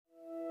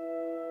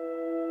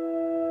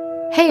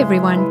Hey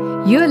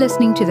everyone, you're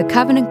listening to the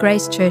Covenant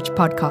Grace Church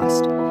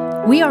podcast.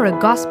 We are a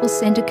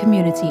gospel-centered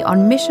community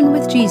on mission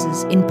with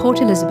Jesus in Port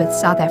Elizabeth,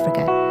 South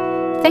Africa.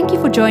 Thank you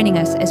for joining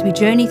us as we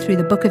journey through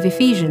the book of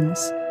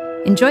Ephesians.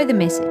 Enjoy the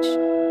message.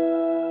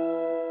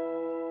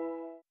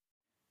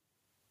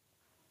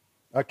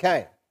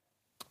 Okay,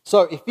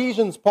 so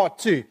Ephesians part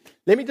 2.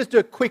 Let me just do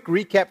a quick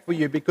recap for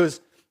you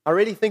because I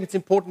really think it's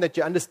important that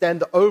you understand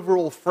the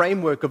overall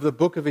framework of the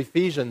book of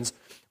Ephesians.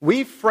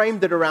 We've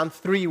framed it around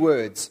 3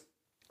 words.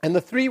 And the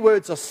 3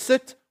 words are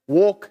sit,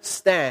 walk,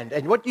 stand.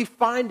 And what you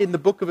find in the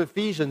book of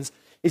Ephesians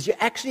is you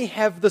actually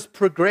have this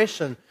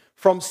progression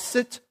from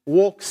sit,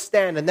 walk,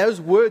 stand. And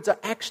those words are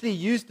actually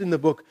used in the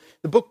book.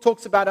 The book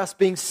talks about us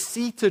being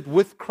seated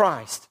with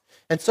Christ.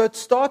 And so it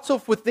starts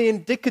off with the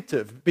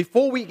indicative.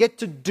 Before we get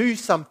to do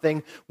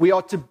something, we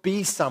are to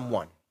be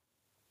someone.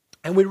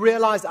 And we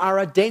realize our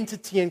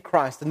identity in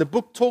Christ. And the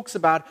book talks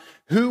about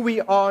who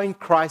we are in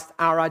Christ,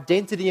 our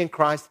identity in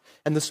Christ.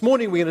 And this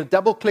morning we're going to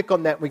double click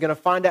on that. We're going to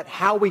find out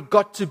how we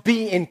got to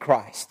be in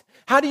Christ.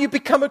 How do you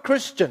become a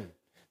Christian?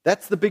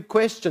 That's the big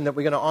question that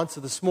we're going to answer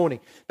this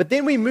morning. But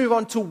then we move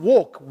on to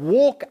walk.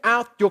 Walk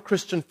out your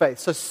Christian faith.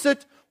 So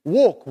sit,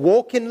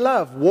 walk in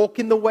love, walk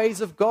in the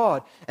ways of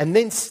God. And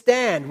then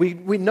stand. We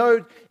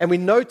know, and we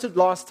noted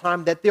last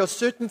time that there are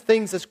certain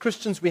things as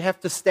Christians we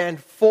have to stand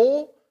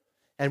for.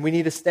 And we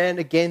need to stand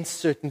against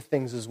certain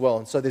things as well.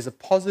 And so there's a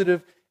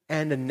positive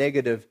and a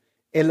negative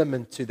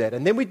element to that.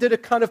 And then we did a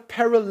kind of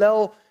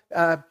parallel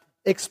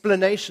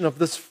explanation of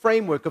this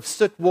framework of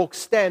sit, walk,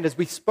 stand as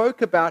we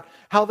spoke about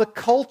how the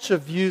culture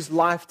views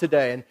life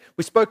today. And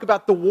we spoke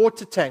about the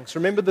water tanks.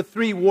 Remember the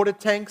 3 water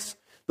tanks?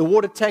 The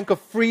water tank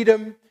of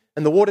freedom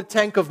and the water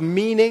tank of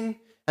meaning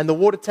and the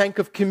water tank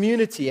of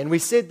community. And we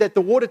said that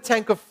the water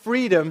tank of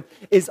freedom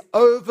is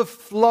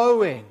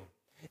overflowing.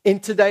 In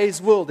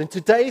today's world, in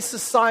today's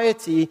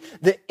society,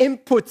 the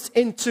inputs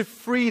into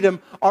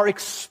freedom are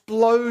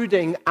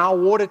exploding our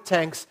water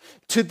tanks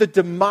to the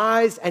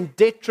demise and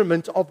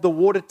detriment of the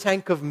water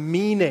tank of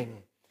meaning.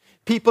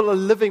 People are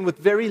living with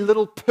very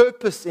little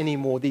purpose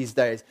anymore these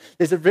days.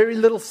 There's a very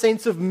little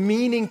sense of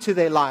meaning to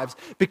their lives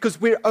because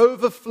we're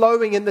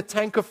overflowing in the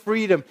tank of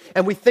freedom.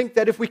 And we think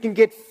that if we can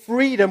get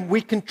freedom,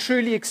 we can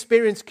truly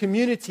experience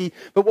community.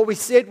 But what we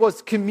said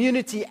was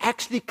community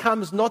actually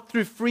comes not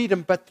through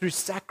freedom, but through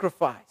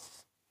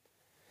sacrifice.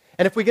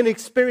 And if we're going to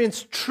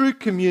experience true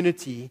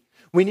community,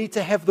 we need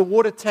to have the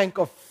water tank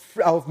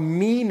of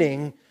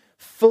meaning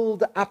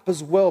filled up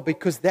as well,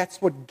 because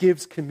that's what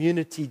gives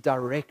community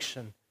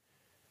direction.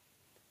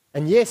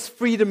 And yes,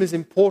 freedom is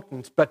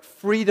important, but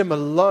freedom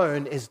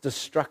alone is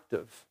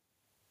destructive.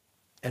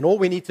 And all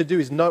we need to do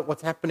is note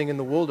what's happening in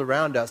the world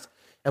around us,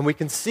 and we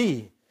can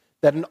see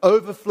that an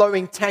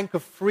overflowing tank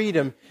of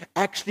freedom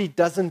actually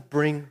doesn't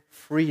bring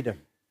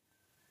freedom.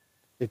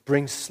 It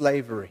brings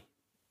slavery.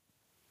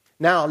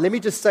 Now, let me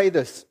just say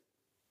this.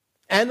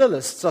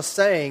 Analysts are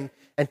saying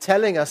and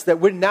telling us that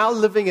we're now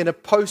living in a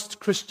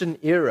post-Christian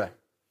era.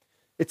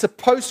 It's a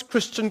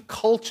post-Christian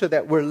culture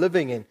that we're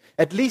living in,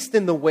 at least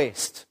in the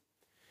West.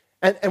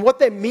 And what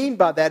they mean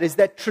by that is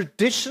that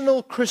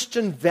traditional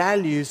Christian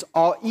values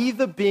are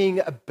either being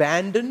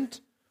abandoned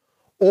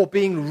or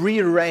being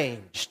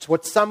rearranged,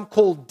 what some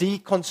call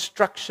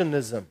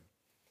deconstructionism.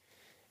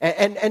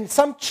 And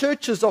some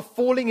churches are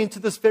falling into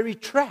this very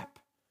trap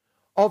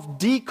of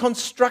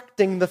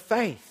deconstructing the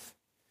faith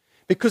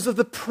because of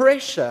the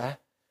pressure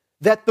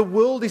that the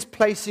world is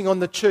placing on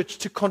the church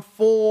to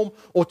conform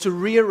or to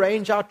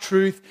rearrange our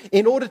truth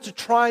in order to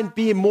try and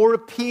be more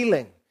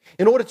appealing.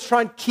 In order to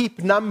try and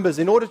keep numbers,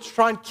 in order to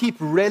try and keep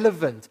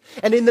relevant.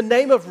 And in the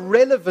name of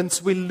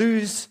relevance, we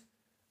lose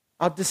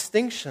our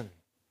distinction.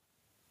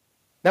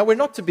 Now, we're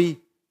not to be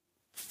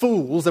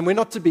fools, and we're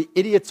not to be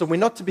idiots, and we're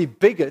not to be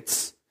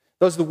bigots.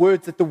 Those are the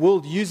words that the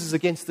world uses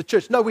against the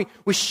church. No,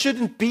 we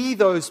shouldn't be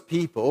those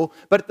people,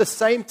 but at the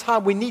same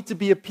time, we need to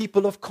be a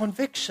people of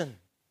conviction.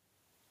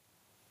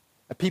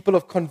 A people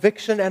of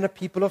conviction and a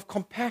people of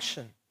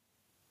compassion.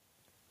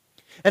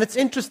 And it's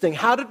interesting,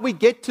 how did we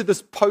get to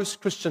this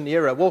post-Christian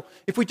era? Well,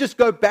 if we just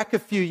go back a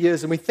few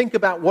years and we think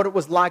about what it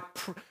was like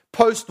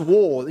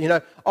post-war,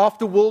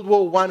 after World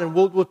War I and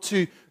World War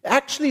II,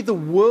 actually the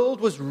world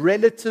was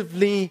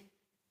relatively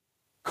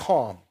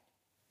calm.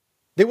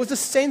 There was a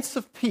sense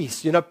of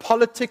peace.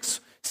 Politics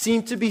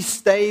seemed to be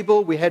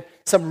stable. We had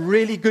some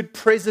really good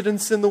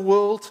presidents in the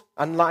world,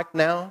 unlike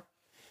now.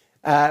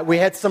 We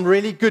had some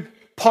really good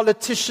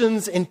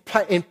politicians in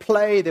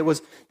play. There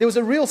was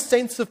a real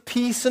sense of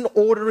peace and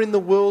order in the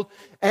world.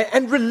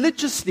 And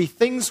religiously,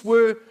 things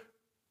were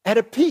at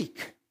a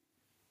peak.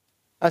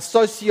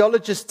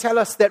 Sociologists tell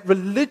us that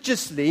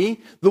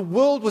religiously, the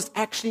world was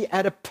actually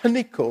at a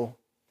pinnacle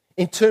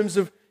in terms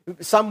of,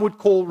 some would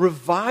call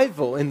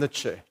revival in the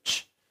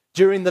church.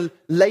 During the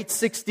late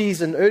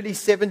 60s and early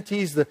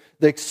 70s,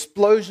 the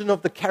explosion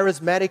of the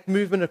charismatic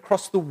movement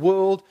across the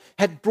world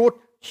had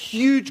brought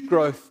huge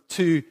growth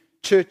to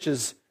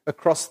churches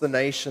across the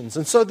nations.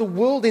 And so the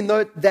world in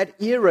that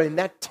era, in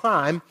that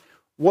time,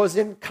 was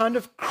in kind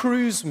of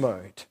cruise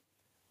mode.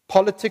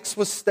 Politics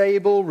was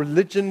stable,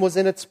 religion was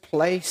in its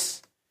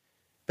place.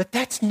 But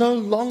that's no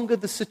longer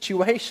the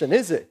situation,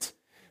 is it?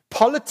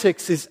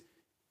 Politics is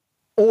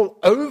all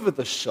over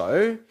the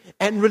show,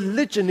 and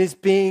religion is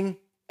being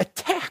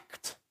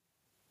attacked.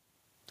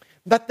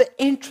 But the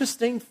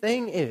interesting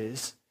thing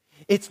is,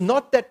 it's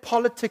not that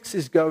politics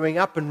is going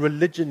up and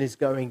religion is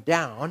going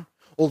down.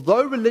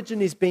 Although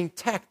religion is being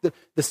attacked,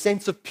 the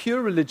sense of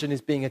pure religion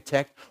is being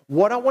attacked.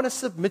 What I want to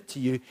submit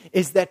to you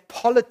is that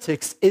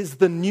politics is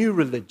the new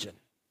religion.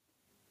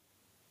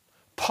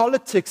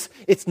 Politics,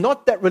 it's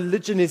not that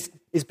religion is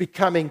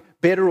becoming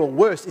better or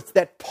worse. It's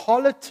that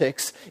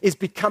politics is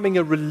becoming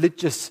a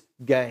religious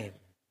game.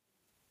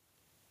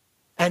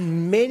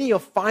 And many are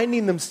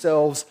finding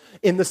themselves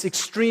in this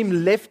extreme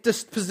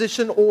leftist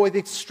position or the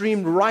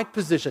extreme right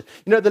position.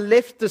 You know, the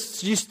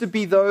leftists used to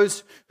be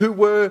those who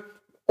were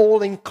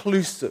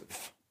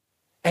all-inclusive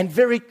and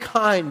very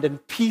kind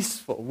and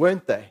peaceful,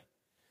 weren't they?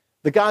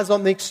 The guys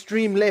on the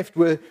extreme left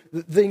were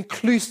the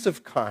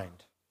inclusive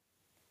kind.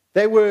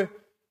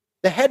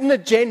 They had an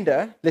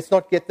agenda. Let's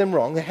not get them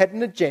wrong. They had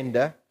an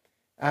agenda,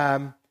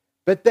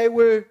 but they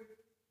were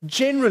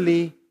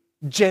generally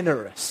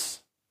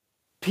generous,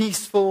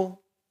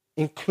 peaceful,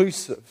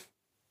 inclusive.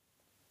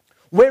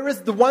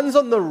 Whereas the ones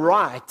on the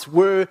right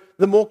were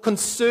the more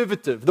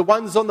conservative. The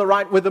ones on the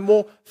right were the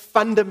more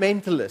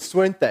fundamentalists,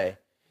 weren't they?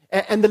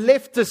 And the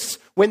leftists,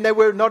 when they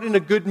were not in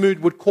a good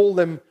mood, would call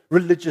them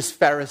religious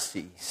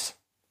Pharisees.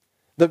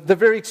 The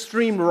very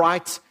extreme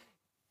right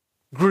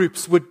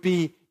groups would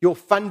be your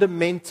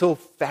fundamental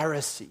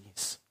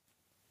Pharisees.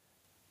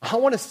 I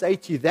want to say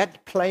to you,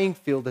 that playing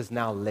field is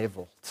now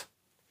leveled.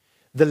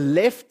 The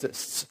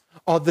leftists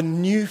are the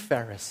new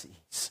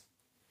Pharisees.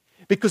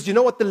 Because you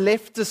know what the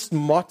leftist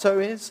motto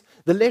is?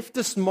 The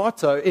leftist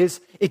motto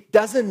is, it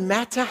doesn't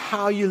matter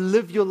how you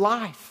live your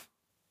life.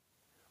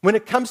 When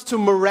it comes to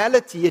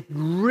morality, it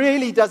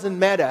really doesn't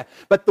matter.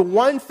 But the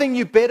one thing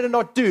you better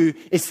not do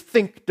is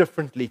think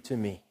differently to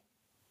me.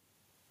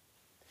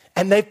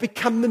 And they've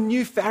become the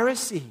new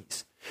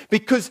Pharisees.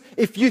 Because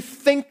if you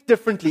think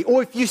differently,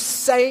 or if you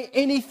say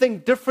anything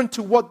different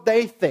to what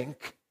they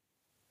think,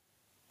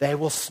 they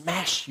will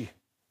smash you.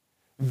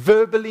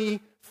 Verbally,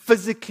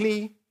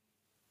 physically.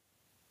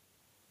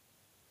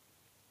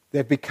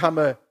 They've become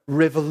a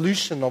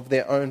revolution of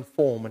their own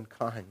form and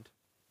kind.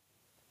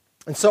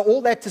 And so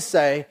all that to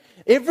say,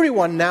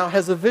 everyone now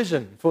has a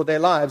vision for their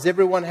lives.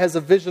 Everyone has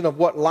a vision of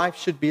what life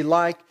should be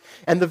like.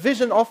 And the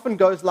vision often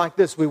goes like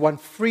this. We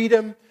want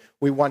freedom.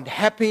 We want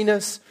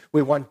happiness.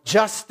 We want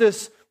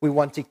justice. We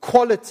want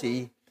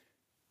equality.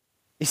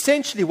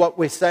 Essentially what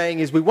we're saying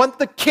is we want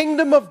the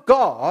kingdom of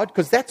God,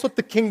 because that's what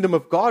the kingdom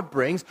of God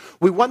brings.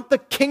 We want the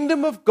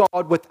kingdom of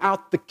God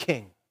without the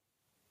king.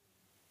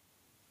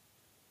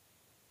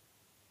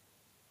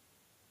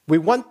 We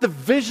want the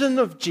vision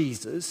of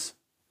Jesus,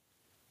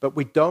 but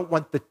we don't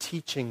want the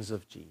teachings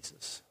of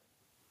Jesus.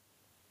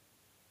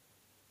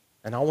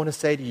 And I want to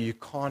say to you, you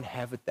can't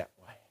have it that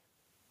way.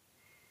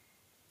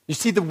 You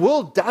see, the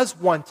world does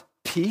want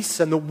peace,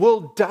 and the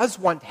world does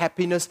want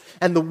happiness,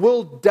 and the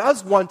world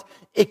does want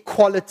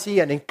equality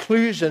and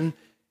inclusion.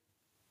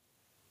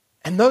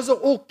 And those are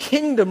all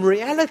kingdom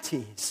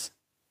realities.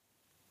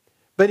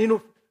 But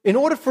in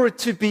order for it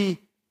to be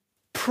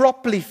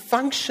properly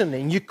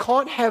functioning, you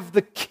can't have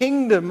the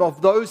kingdom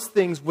of those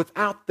things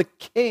without the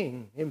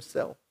king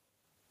himself.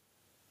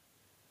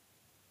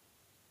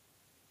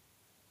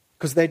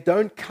 Because they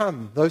don't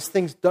come, those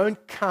things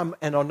don't come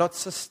and are not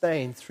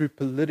sustained through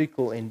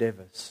political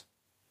endeavors.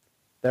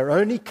 They're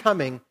only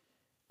coming,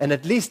 and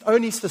at least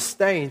only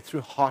sustained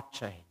through heart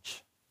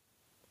change.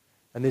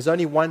 And there's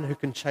only one who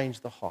can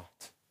change the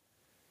heart,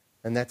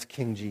 and that's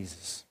King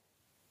Jesus.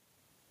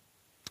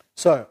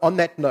 So, on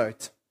that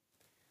note,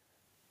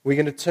 we're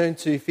going to turn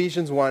to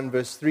Ephesians 1,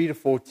 verse 3 to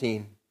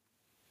 14.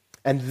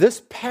 And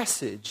this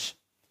passage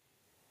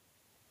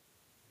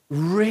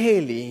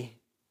really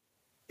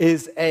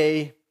is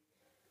a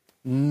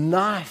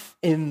knife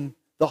in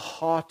the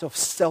heart of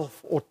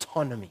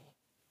self-autonomy.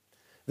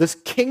 This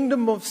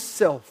kingdom of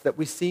self that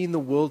we see in the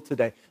world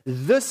today,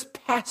 this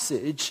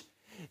passage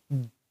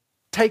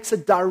takes a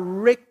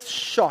direct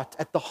shot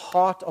at the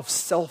heart of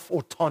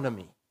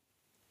self-autonomy.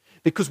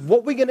 Because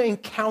what we're going to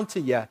encounter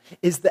here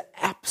is the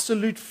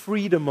absolute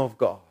freedom of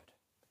God,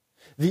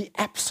 the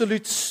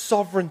absolute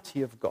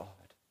sovereignty of God,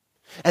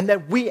 and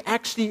that we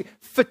actually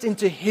fit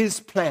into His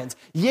plans.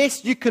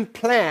 Yes, you can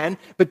plan,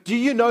 but do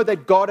you know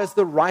that God has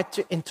the right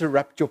to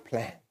interrupt your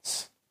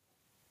plans?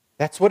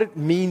 That's what it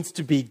means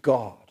to be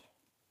God.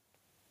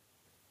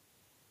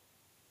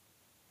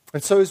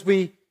 And so as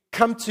we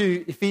come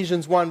to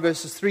Ephesians 1,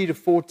 verses 3 to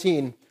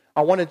 14,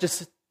 I want to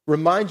just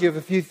remind you of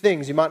a few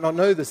things. You might not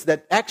know this,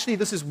 that actually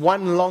this is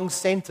one long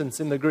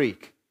sentence in the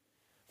Greek.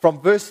 From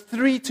verse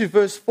 3 to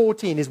verse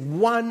 14 is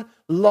one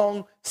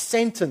long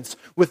sentence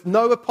with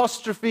no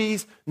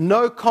apostrophes,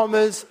 no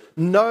commas,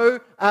 no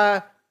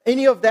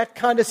any of that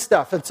kind of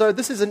stuff. And so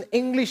this is an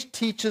English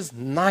teacher's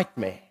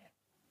nightmare.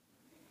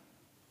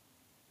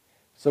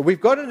 So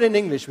we've got it in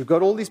English. We've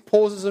got all these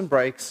pauses and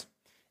breaks.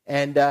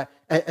 And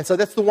And so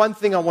that's the one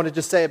thing I want to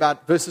just say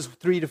about verses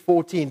 3 to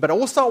 14. But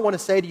also I want to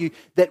say to you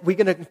that we're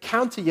going to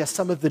encounter here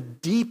some of the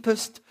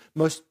deepest,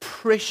 most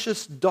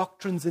precious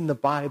doctrines in the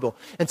Bible.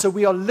 And so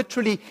we are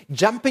literally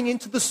jumping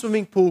into the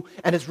swimming pool,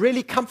 and it's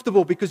really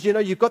comfortable because,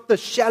 you've got the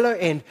shallow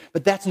end,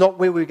 but that's not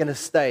where we're going to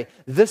stay.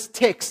 This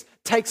text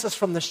takes us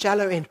from the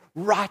shallow end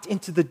right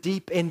into the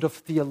deep end of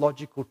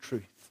theological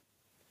truth.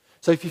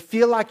 So if you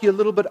feel like you're a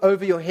little bit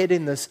over your head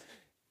in this,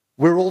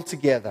 we're all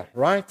together,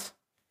 right?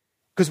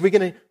 Because we're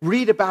going to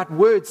read about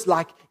words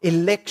like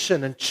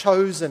election and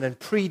chosen and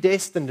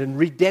predestined and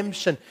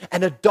redemption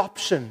and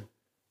adoption.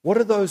 What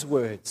are those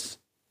words?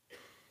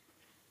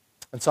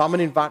 And so I'm going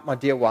to invite my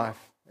dear wife,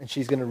 and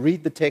she's going to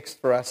read the text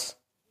for us.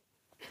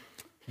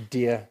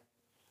 Dear.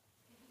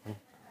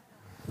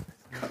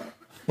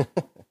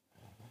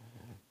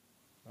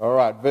 All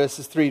right,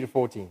 verses 3 to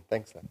 14.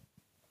 Thanks, love.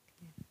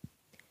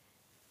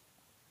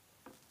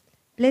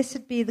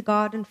 Blessed be the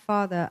God and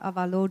Father of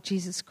our Lord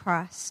Jesus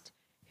Christ,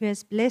 who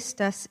has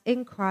blessed us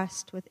in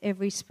Christ with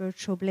every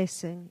spiritual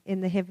blessing in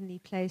the heavenly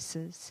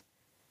places,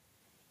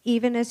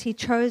 even as he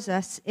chose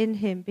us in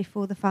him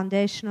before the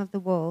foundation of the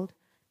world,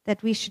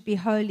 that we should be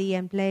holy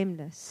and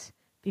blameless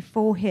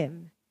before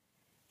him.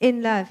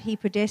 In love he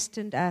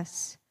predestined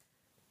us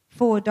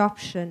for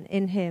adoption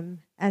in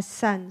him as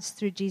sons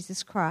through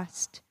Jesus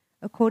Christ,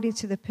 according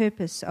to the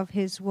purpose of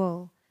his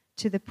will,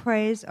 to the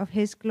praise of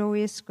his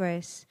glorious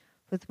grace,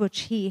 with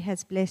which he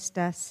has blessed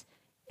us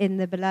in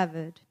the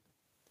Beloved.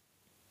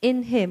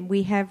 In him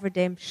we have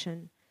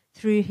redemption,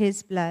 through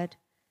his blood,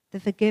 the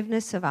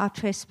forgiveness of our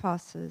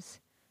trespasses,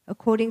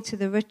 according to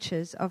the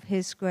riches of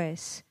his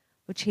grace,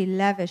 which he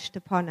lavished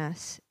upon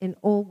us in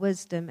all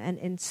wisdom and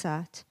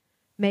insight,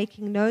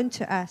 making known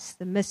to us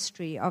the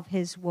mystery of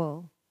his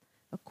will,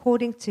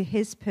 according to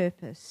his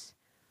purpose,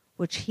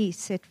 which he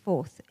set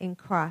forth in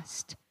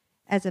Christ,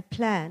 as a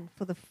plan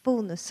for the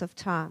fullness of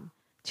time,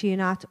 to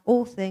unite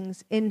all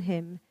things in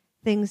him,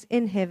 things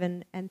in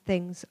heaven and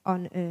things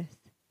on earth.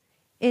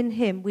 In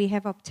him we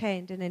have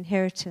obtained an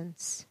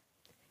inheritance,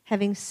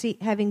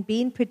 having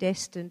been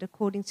predestined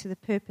according to the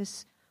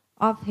purpose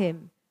of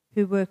him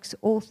who works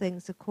all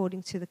things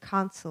according to the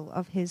counsel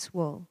of his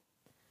will,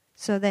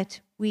 so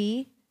that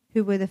we,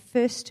 who were the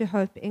first to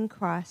hope in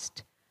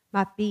Christ,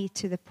 might be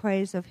to the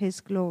praise of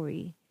his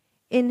glory.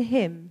 In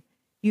him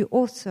you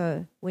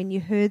also, when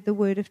you heard the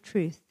word of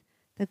truth,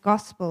 the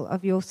gospel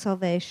of your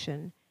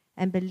salvation,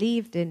 and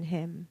believed in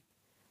him,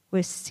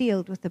 were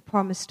sealed with the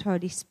promised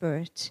Holy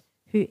Spirit,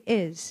 who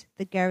is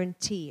the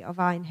guarantee of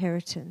our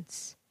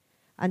inheritance,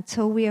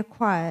 until we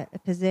acquire a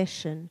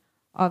possession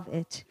of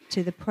it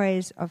to the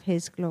praise of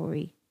his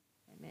glory.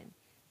 Amen.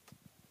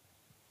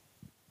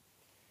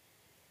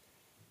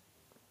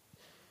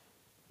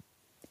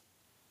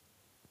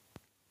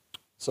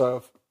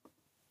 So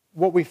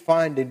what we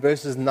find in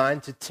verses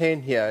 9 to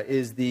 10 here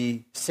is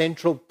the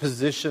central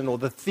position or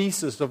the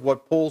thesis of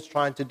what Paul's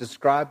trying to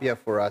describe here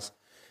for us.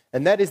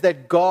 And that is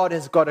that God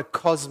has got a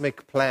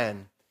cosmic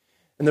plan.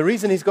 And the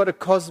reason he's got a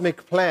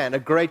cosmic plan, a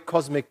great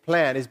cosmic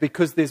plan, is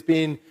because there's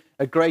been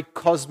a great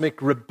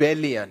cosmic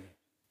rebellion.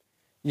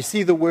 You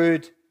see the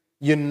word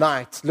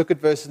unite. Look at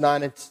verse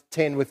 9 and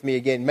 10 with me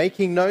again.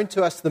 Making known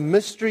to us the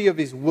mystery of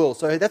his will.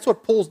 So that's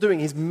what Paul's doing.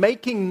 He's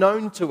making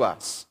known to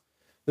us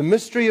the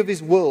mystery of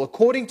his will.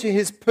 According to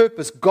his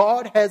purpose,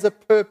 God has a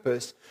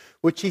purpose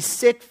which he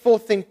set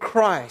forth in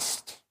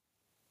Christ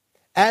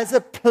as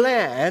a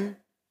plan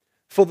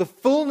for the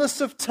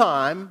fullness of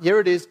time. Here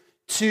it is.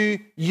 To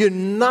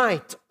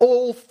unite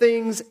all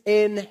things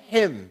in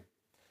him.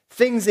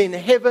 Things in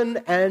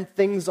heaven and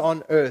things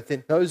on earth.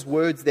 In those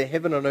words, the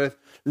heaven on earth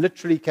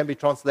literally can be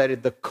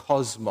translated the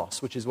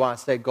cosmos, which is why I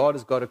say God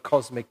has got a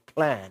cosmic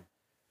plan.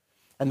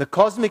 And the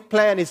cosmic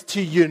plan is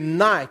to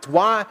unite.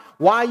 Why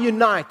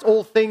unite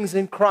all things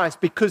in Christ?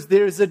 Because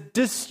there is a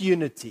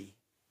disunity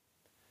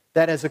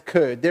that has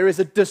occurred. There is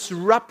a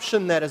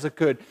disruption that has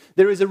occurred.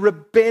 There is a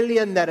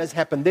rebellion that has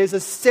happened. There's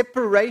a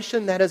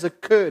separation that has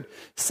occurred.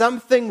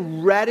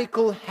 Something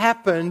radical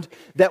happened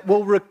that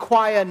will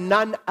require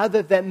none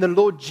other than the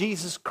Lord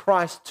Jesus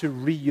Christ to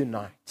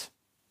reunite.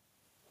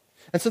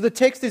 And so the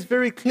text is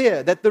very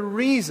clear that the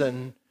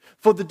reason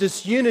for the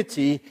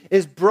disunity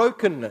is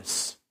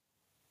brokenness.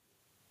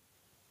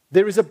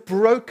 There is a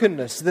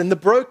brokenness. Then the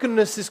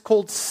brokenness is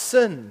called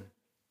sin.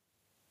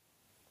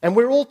 And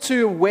we're all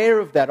too aware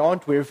of that,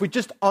 aren't we? If we're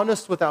just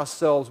honest with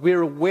ourselves,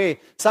 we're aware.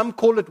 Some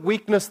call it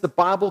weakness. The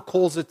Bible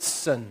calls it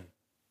sin.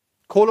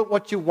 Call it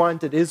what you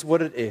want. It is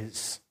what it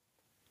is.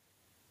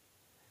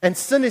 And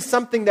sin is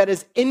something that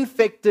has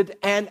infected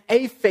and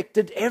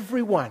affected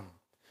everyone.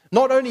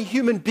 Not only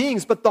human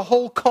beings, but the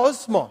whole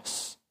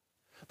cosmos.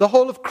 The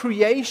whole of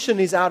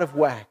creation is out of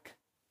whack.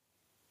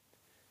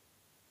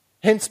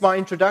 Hence my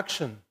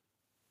introduction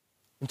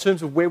in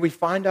terms of where we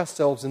find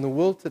ourselves in the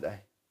world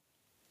today.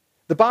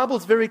 The Bible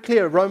is very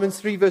clear, Romans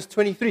 3 verse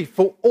 23,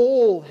 for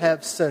all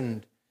have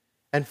sinned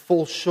and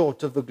fall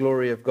short of the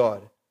glory of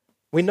God.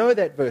 We know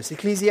that verse.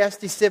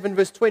 Ecclesiastes 7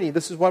 verse 20,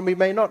 this is one we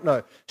may not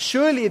know.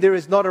 Surely there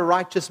is not a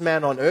righteous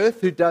man on earth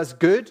who does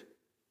good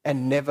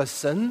and never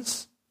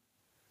sins.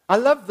 I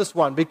love this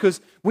one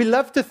because we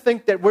love to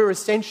think that we're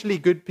essentially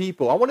good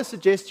people. I want to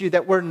suggest to you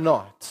that we're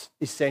not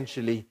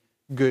essentially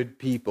good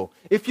people.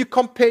 If you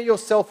compare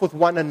yourself with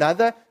one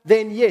another,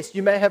 then yes,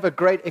 you may have a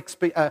great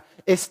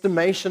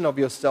estimation of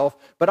yourself,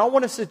 but I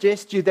want to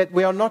suggest to you that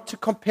we are not to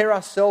compare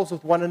ourselves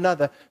with one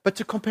another, but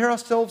to compare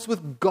ourselves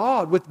with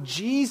God, with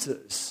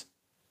Jesus.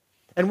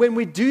 And when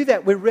we do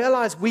that, we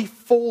realize we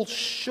fall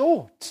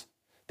short,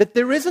 that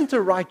there isn't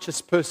a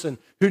righteous person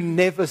who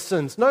never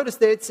sins. Notice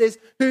there it says,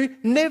 who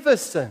never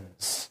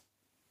sins.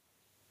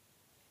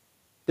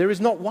 There is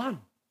not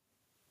one.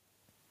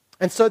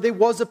 And so there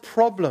was a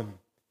problem.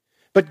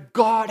 But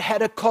God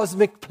had a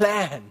cosmic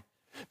plan.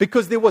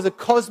 Because there was a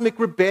cosmic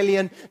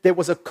rebellion, there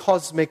was a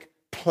cosmic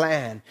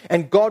plan.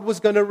 And God was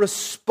going to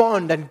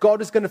respond, and God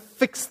was going to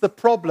fix the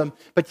problem.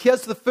 But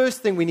here's the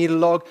first thing we need to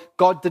log.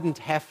 God didn't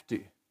have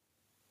to.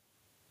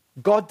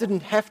 God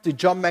didn't have to.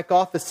 John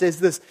MacArthur says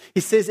this. He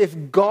says,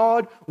 if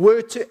God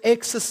were to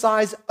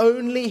exercise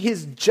only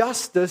his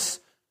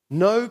justice,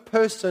 no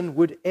person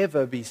would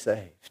ever be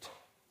saved.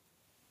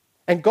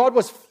 And God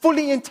was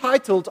fully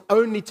entitled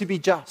only to be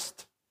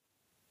just.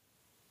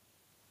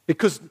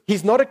 Because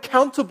he's not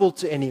accountable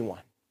to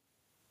anyone.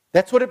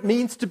 That's what it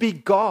means to be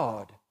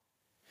God.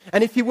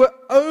 And if he were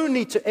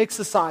only to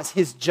exercise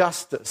his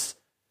justice,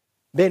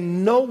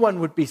 then no one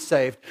would be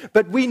saved.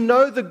 But we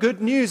know the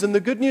good news, and the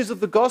good news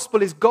of the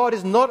gospel is God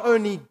is not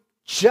only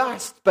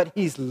just, but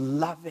he's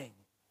loving.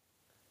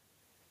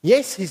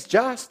 Yes, he's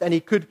just, and he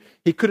could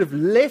have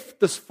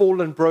left this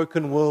fallen,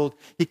 broken world.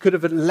 He could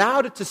have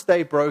allowed it to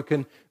stay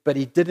broken, but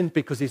he didn't,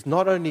 because he's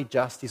not only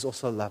just, he's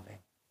also loving.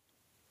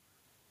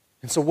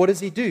 And so what does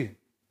he do?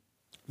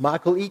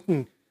 Michael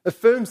Eaton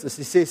affirms this.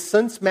 He says,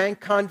 since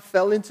mankind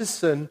fell into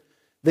sin,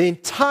 the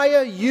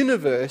entire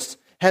universe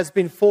has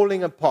been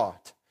falling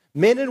apart.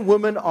 Men and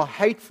women are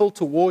hateful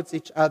towards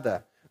each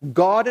other.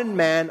 God and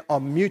man are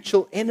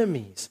mutual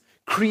enemies.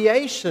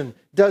 Creation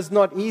does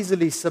not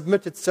easily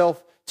submit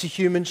itself to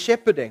human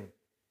shepherding.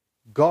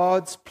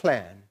 God's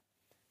plan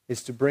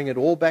is to bring it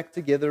all back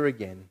together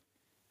again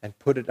and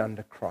put it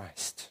under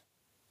Christ.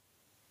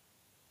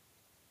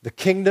 The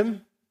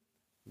kingdom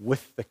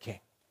with the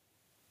king.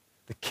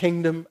 The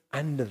kingdom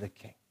under the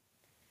king.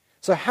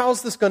 So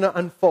how's this going to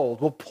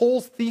unfold? Well,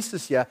 Paul's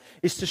thesis here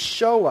is to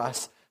show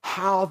us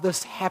how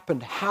this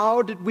happened.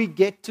 How did we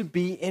get to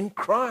be in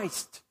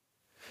Christ?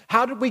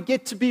 How did we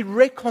get to be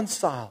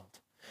reconciled?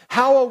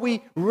 How are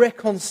we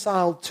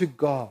reconciled to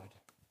God?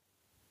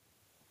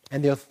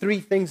 And there are three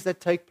things that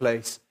take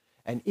place,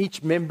 and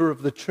each member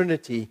of the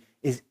Trinity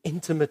is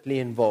intimately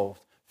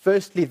involved.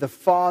 Firstly, the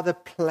Father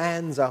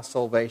plans our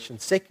salvation.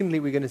 Secondly,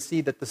 we're going to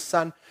see that the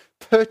Son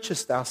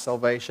purchased our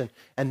salvation.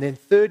 And then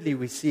thirdly,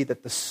 we see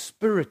that the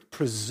Spirit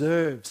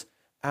preserves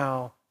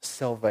our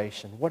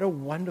salvation. What a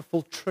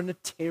wonderful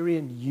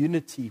Trinitarian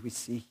unity we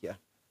see here.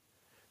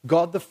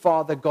 God the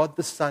Father, God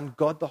the Son,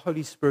 God the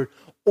Holy Spirit,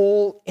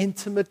 all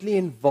intimately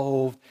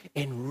involved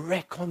in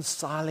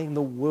reconciling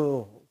the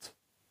world.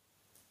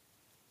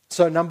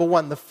 So number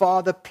one, the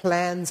Father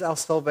plans our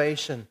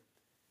salvation.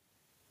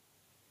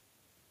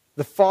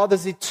 The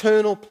Father's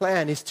eternal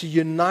plan is to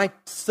unite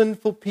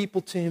sinful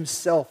people to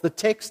himself. The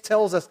text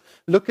tells us,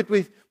 look at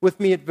with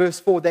me at verse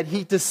 4, that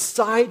he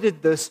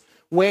decided this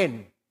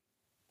when?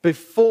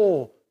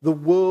 Before the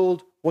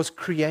world was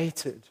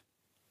created.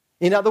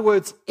 In other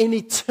words, in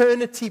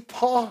eternity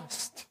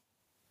past,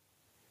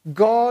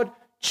 God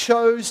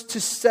chose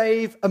to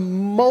save a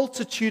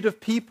multitude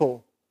of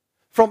people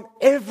from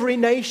every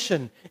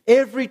nation,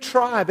 every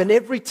tribe, and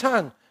every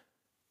tongue.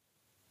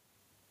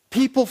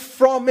 People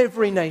from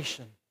every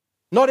nation.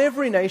 Not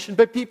every nation,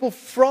 but people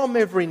from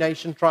every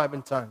nation, tribe,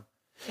 and tongue.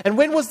 And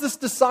when was this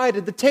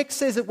decided? The text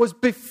says it was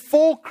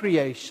before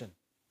creation.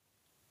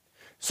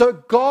 So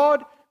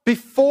God,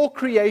 before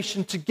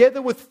creation, together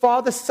with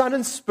Father, Son,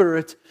 and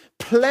Spirit,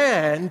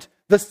 planned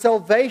the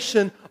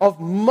salvation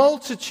of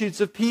multitudes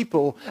of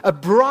people, a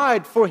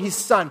bride for his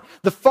Son.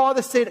 The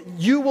Father said,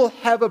 you will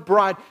have a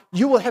bride,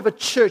 you will have a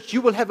church, you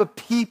will have a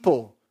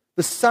people.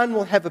 The Son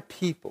will have a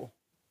people.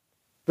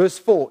 Verse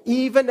 4,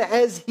 even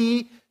as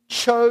he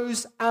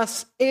chose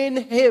us in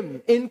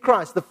him, in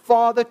Christ. The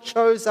Father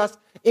chose us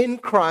in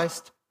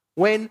Christ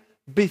when?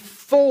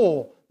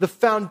 Before the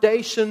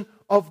foundation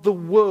of the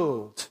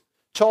world.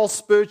 Charles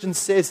Spurgeon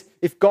says,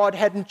 if God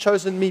hadn't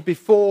chosen me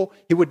before,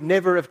 he would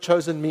never have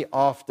chosen me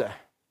after,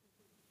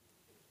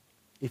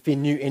 if he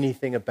knew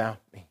anything about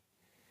me.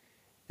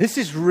 This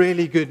is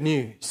really good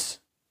news.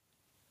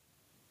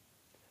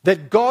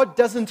 That God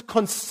doesn't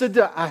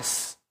consider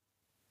us,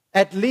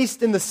 at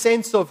least in the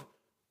sense of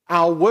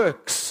our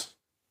works,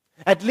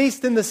 at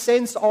least in the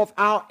sense of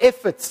our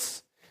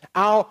efforts,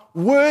 our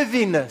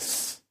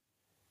worthiness,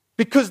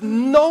 because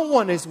no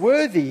one is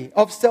worthy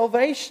of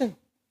salvation.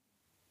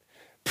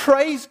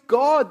 Praise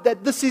God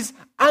that this is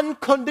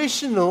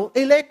unconditional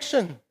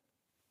election.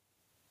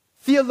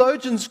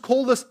 Theologians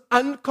call this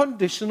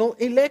unconditional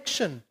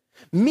election,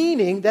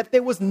 meaning that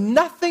there was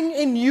nothing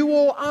in you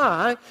or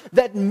I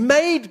that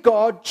made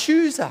God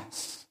choose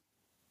us.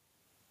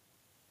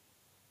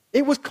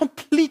 It was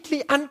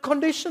completely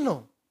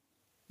unconditional.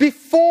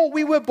 before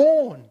we were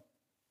born,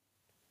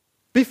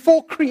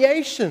 before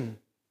creation.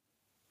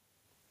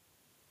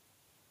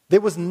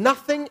 There was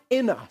nothing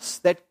in us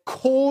that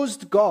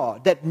caused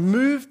God, that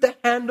moved the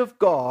hand of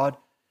God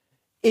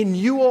in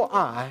you or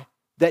I,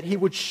 that He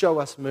would show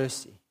us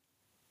mercy.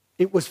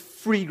 It was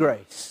free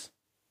grace.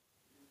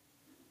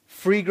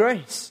 Free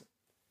grace.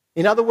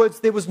 In other words,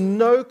 there was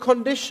no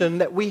condition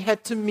that we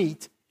had to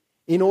meet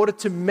in order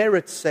to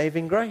merit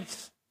saving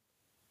grace.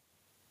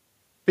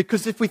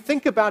 Because if we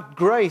think about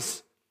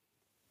grace,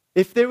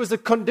 if there was a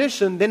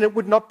condition, then it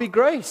would not be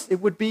grace. It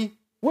would be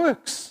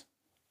works.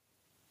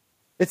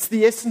 It's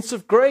the essence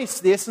of grace.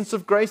 The essence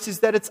of grace is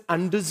that it's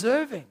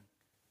undeserving.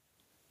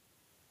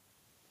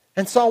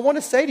 And so I want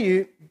to say to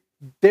you,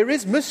 there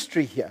is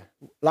mystery here.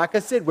 Like I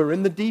said, we're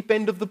in the deep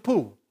end of the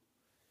pool.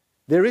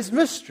 There is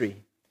mystery.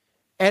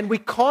 And we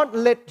can't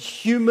let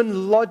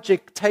human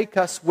logic take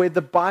us where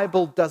the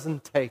Bible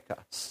doesn't take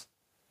us.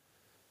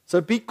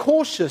 So be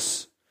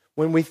cautious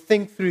when we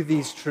think through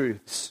these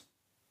truths.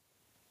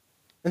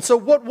 And so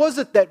what was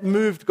it that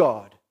moved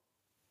God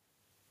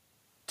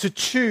to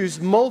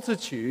choose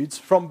multitudes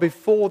from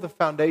before the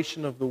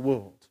foundation of the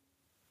world?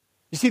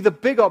 You see, the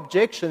big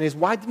objection is,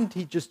 why didn't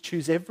He just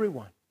choose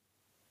everyone?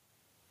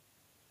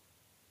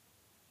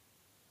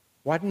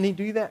 Why didn't He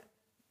do that?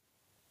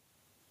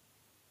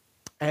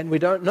 And we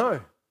don't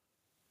know.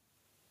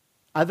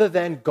 Other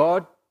than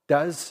God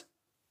does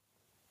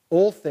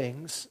all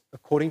things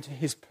according to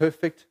His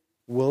perfect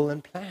will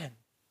and plan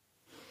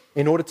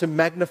in order to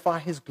magnify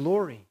His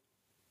glory.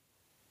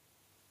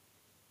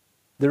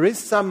 There is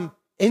some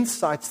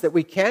insights that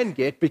we can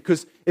get,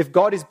 because if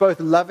God is both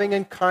loving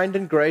and kind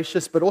and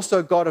gracious, but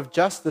also God of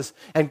justice,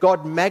 and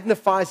God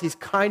magnifies His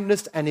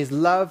kindness and His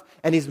love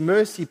and His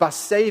mercy by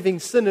saving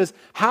sinners,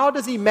 how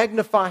does He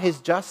magnify His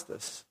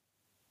justice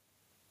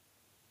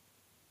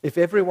if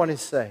everyone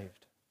is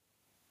saved?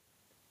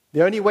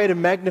 The only way to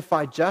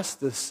magnify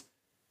justice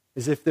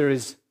is if there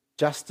is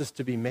justice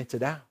to be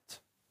meted out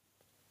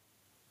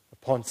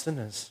upon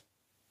sinners.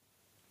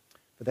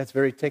 But that's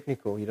very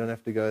technical. You don't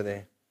have to go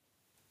there.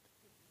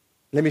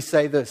 Let me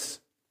say this.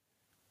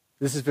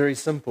 This is very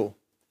simple.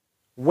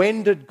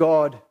 When did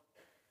God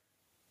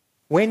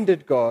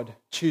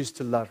choose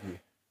to love you?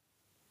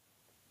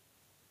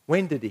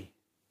 When did He?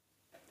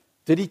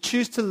 Did He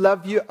choose to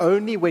love you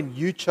only when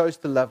you chose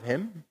to love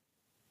Him?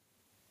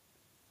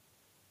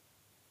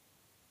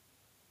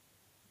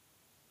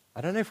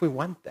 I don't know if we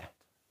want that.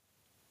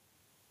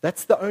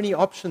 That's the only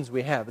options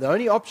we have. The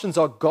only options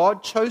are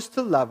God chose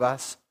to love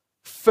us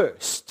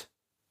first,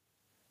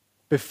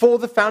 before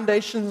the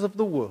foundations of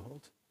the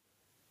world.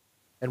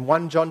 And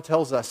 1 John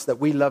tells us that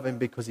we love Him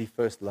because He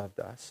first loved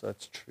us. So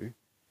that's true.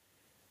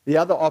 The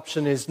other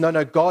option is,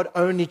 no, God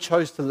only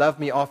chose to love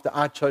me after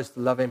I chose to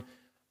love Him.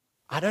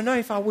 I don't know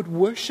if I would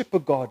worship a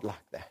God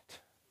like that.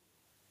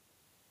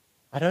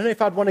 I don't know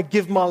if I'd want to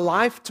give my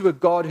life to a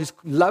God whose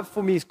love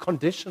for me is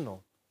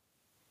conditional.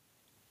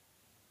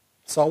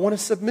 So I want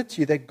to submit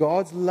to you that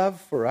God's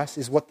love for us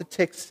is what the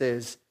text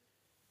says.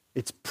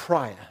 It's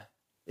prior.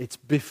 It's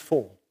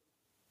before.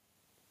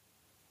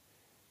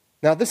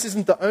 Now, this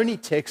isn't the only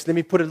text. Let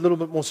me put a little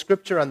bit more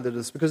scripture under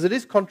this, because it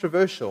is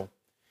controversial.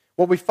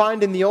 What we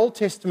find in the Old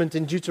Testament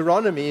in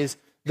Deuteronomy is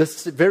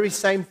this very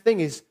same thing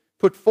is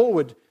put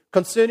forward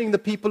concerning the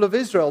people of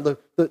Israel,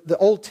 the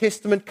Old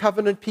Testament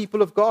covenant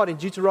people of God. In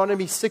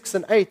Deuteronomy 6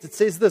 and 8, it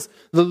says this: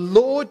 "The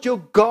Lord your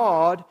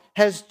God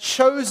has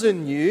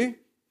chosen you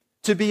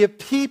to be a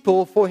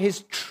people for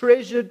His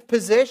treasured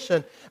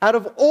possession out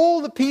of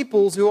all the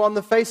peoples who are on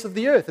the face of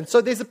the earth." And so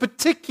there's a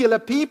particular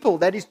people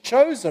that is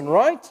chosen,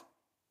 right?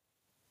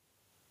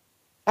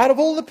 Out of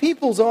all the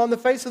peoples who are on the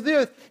face of the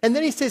earth. And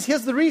then He says,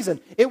 here's the reason.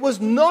 It was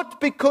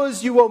not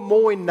because you were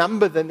more in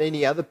number than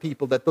any other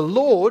people that the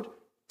Lord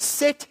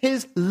set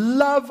His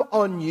love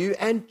on you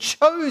and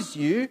chose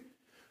you,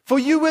 for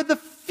you were the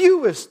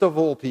fewest of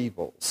all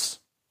peoples.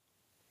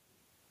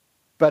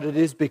 But it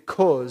is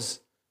because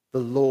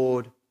the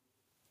Lord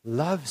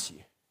loves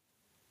you.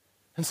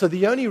 And so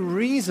the only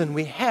reason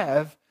we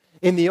have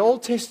in the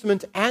Old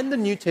Testament and the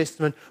New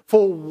Testament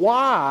for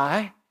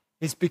why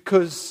is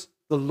because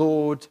the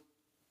Lord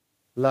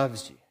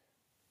loves you.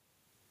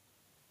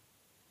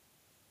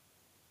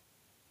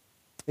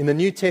 In the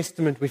New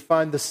Testament, we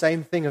find the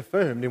same thing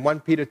affirmed in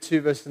 1 Peter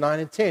 2, verse 9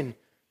 and 10.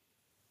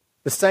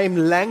 The same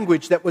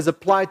language that was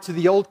applied to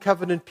the Old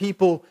Covenant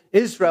people,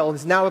 Israel,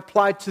 is now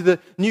applied to the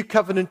New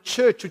Covenant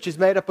church, which is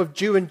made up of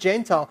Jew and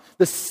Gentile.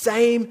 The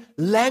same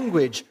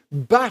language,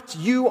 but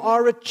you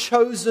are a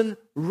chosen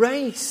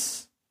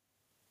race,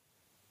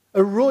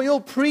 a royal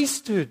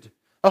priesthood,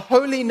 a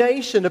holy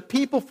nation, a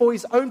people for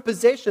His own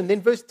possession.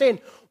 Then verse 10,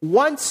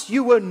 once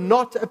you were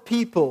not a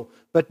people,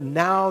 but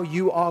now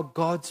you are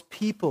God's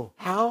people.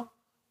 How?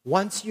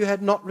 Once you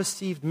had not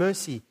received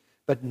mercy,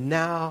 but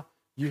now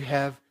you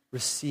have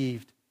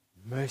received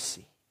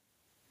mercy.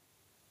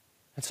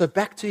 And so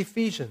back to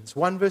Ephesians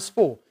 1 verse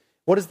 4.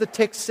 What does the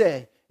text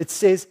say? It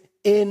says,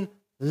 in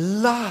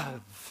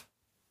love,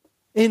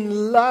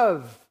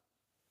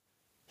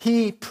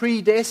 He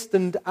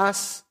predestined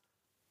us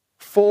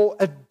for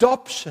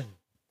adoption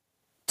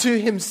to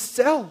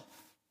himself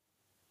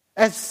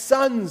as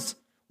sons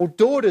or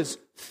daughters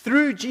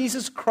through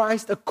Jesus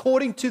Christ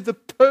according to the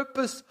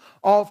purpose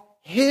of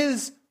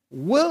his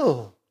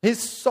will,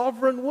 his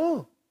sovereign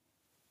will.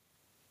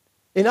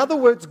 In other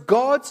words,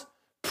 God's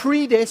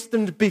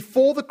predestined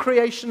before the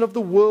creation of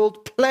the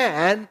world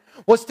plan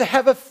was to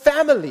have a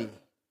family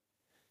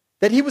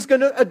that he was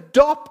going to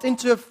adopt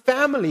into a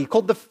family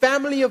called the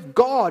family of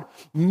God,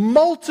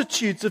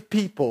 multitudes of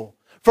people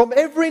from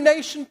every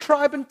nation,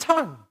 tribe, and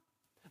tongue,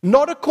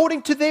 not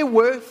according to their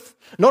worth,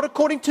 not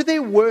according to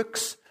their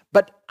works,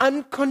 but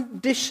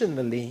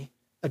unconditionally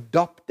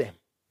adopt them.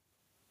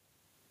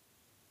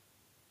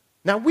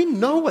 Now, we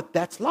know what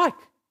that's like,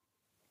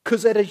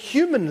 because at a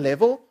human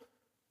level,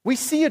 we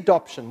see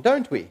adoption,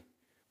 don't we?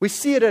 We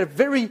see it at a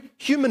very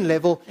human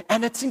level,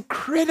 and it's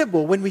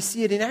incredible when we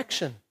see it in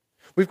action.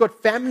 We've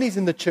got families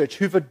in the church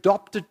who've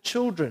adopted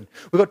children.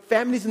 We've got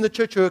families in the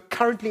church who are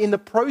currently in the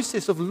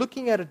process of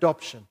looking at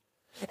adoption.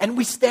 And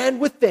we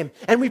stand with them,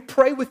 and we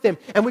pray with them,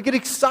 and we get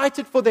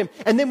excited for them.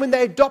 And then when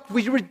they adopt,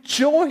 we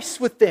rejoice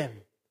with them.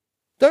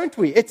 Don't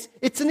we?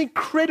 It's an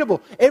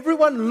incredible.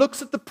 Everyone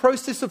looks at the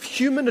process of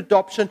human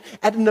adoption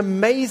at an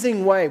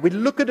amazing way. We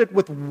look at it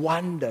with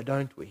wonder,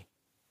 don't we?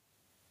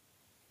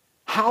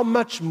 How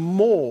much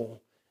more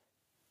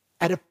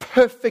at a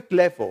perfect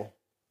level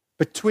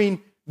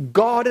between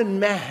God and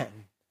man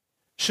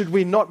should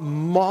we not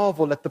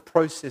marvel at the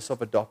process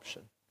of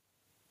adoption?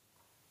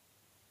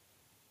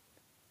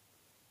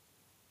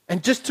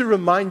 And just to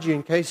remind you,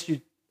 in case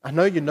I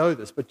know you know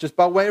this, but just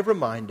by way of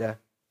reminder,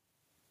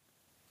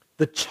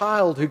 the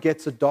child who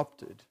gets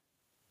adopted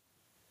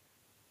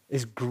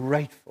is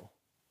grateful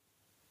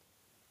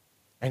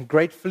and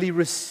gratefully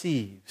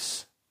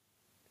receives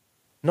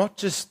not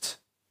just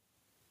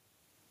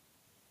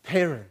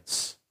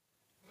parents,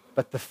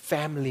 but the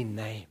family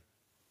name.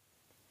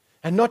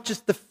 And not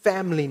just the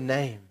family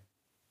name,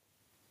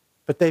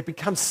 but they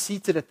become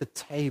seated at the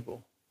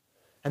table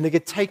and they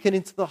get taken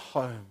into the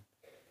home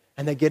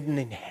and they get an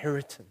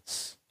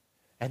inheritance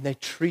and they're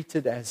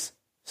treated as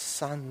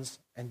sons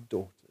and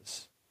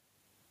daughters.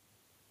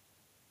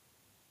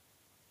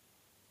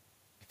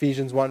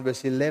 Ephesians 1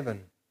 verse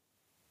 11.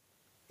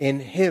 In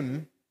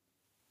him,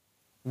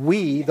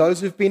 we,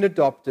 those who've been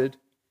adopted,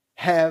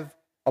 have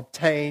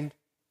obtained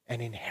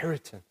an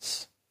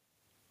inheritance,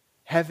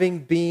 having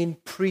been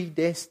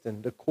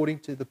predestined according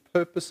to the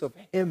purpose of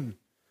him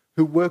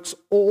who works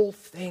all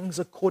things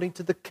according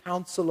to the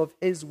counsel of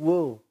his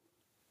will.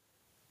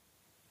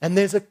 And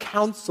there's the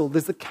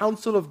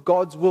counsel of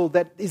God's will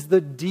that is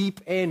the deep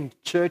end,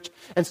 church.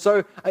 And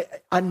so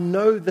I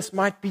know this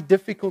might be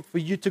difficult for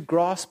you to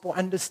grasp or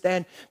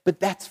understand, but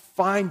that's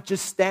fine.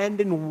 Just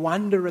stand in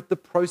wonder at the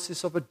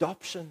process of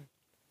adoption.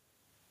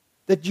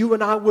 That you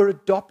and I were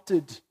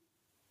adopted.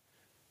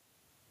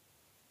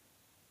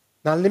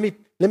 Now let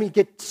me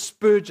get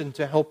Spurgeon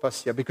to help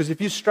us here, because if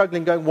you're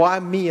struggling going, why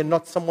me and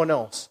not someone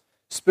else?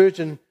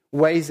 Spurgeon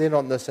weighs in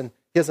on this, and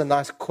here's a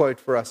nice quote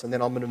for us, and then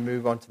I'm going to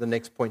move on to the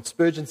next point.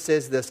 Spurgeon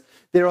says this: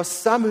 there are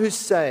some who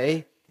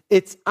say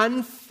it's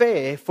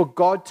unfair for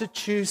God to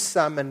choose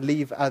some and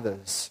leave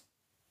others.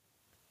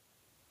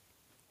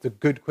 It's a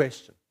good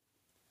question.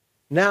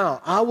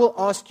 Now, I will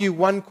ask you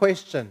one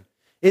question.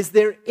 Is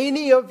there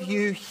any of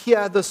you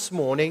here this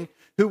morning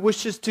who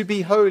wishes to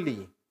be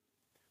holy,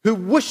 who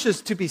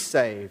wishes to be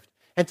saved,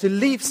 and to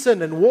leave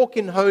sin and walk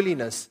in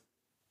holiness?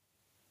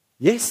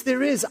 Yes,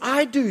 there is.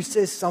 I do,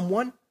 says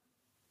someone.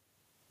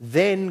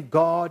 Then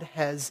God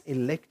has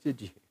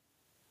elected you.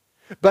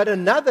 But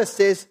another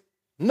says,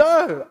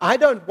 no, I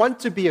don't want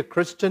to be a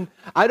Christian.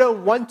 I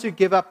don't want to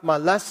give up my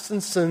lusts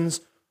and sins.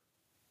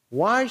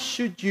 Why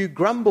should you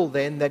grumble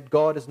then that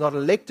God has not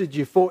elected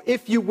you? For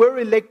if you were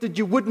elected,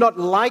 you would not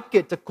like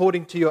it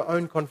according to your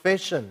own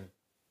confession.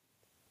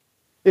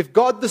 If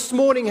God this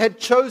morning had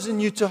chosen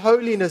you to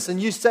holiness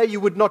and you say you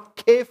would not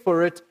care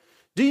for it,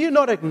 do you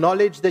not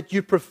acknowledge that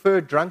you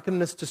prefer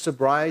drunkenness to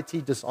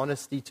sobriety,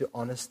 dishonesty to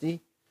honesty?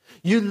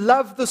 You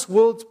love this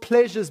world's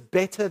pleasures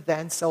better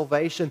than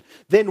salvation.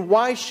 Then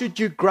why should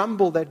you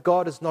grumble that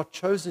God has not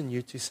chosen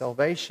you to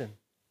salvation?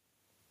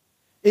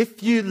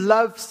 If you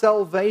love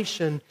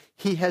salvation,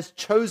 He has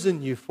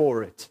chosen you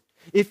for it.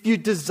 If you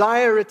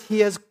desire it,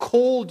 He has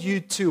called you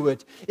to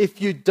it.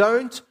 If you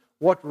don't,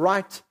 what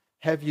right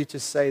have you to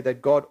say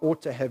that God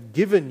ought to have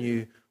given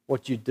you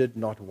what you did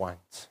not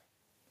want?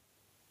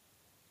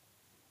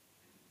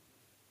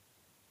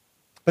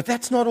 But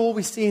that's not all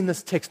we see in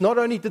this text. Not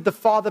only did the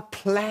Father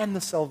plan the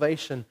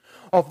salvation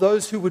of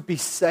those who would be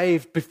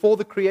saved before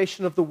the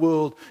creation of the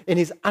world in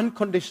His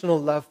unconditional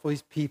love for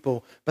His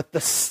people, but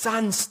the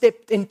Son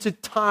stepped into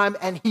time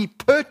and He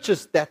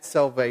purchased that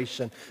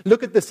salvation.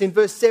 Look at this in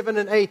verse 7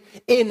 and 8.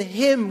 In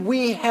Him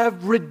we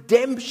have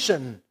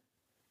redemption.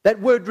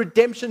 That word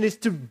redemption is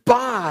to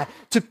buy,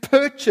 to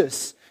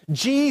purchase.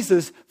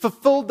 Jesus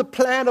fulfilled the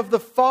plan of the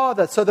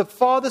Father. So the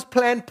Father's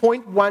plan,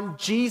 point one,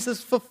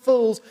 Jesus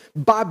fulfills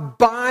by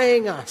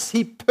buying us.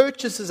 He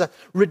purchases us.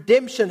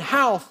 Redemption,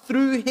 how?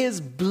 Through His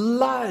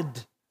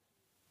blood.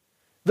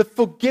 The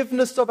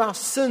forgiveness of our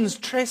sins,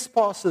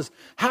 trespasses.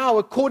 How?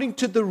 According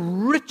to the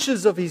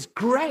riches of His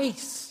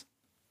grace.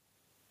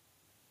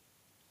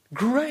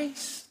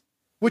 Grace,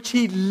 which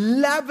He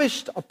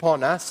lavished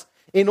upon us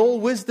in all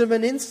wisdom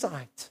and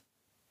insight.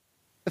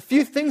 A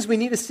few things we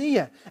need to see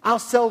here. Our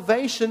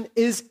salvation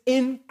is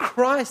in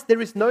Christ.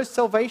 There is no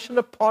salvation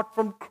apart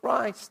from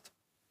Christ.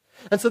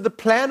 And so the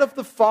plan of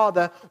the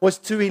Father was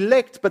to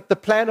elect, but the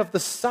plan of the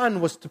Son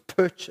was to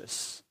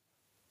purchase.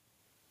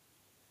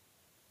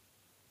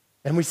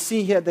 And we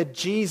see here that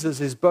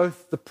Jesus is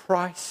both the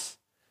price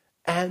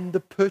and the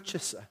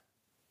purchaser.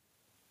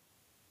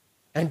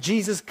 And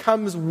Jesus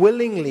comes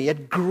willingly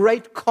at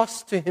great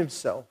cost to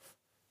Himself.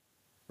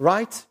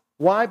 Right?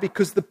 Why?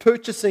 Because the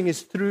purchasing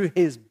is through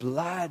His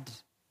blood.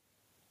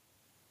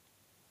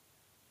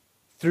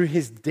 Through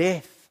His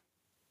death.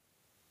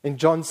 In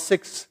John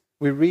 6,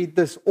 we read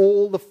this,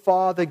 all the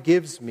Father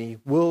gives me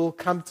will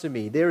come to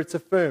me. There it's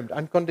affirmed,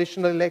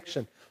 unconditional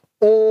election.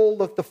 All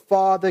that the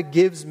Father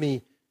gives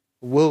me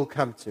will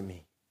come to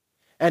me.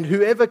 And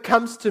whoever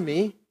comes to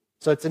me,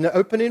 so it's an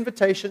open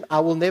invitation,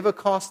 I will never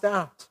cast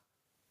out.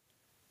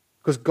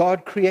 Because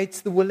God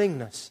creates the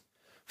willingness.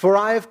 For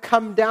I have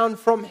come down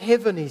from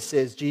heaven, He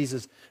says,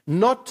 Jesus,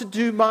 not to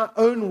do my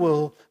own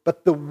will,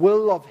 but the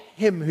will of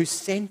Him who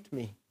sent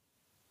me.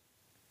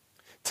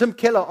 Tim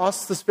Keller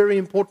asks this very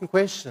important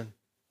question.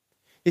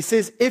 He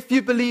says, if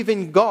you believe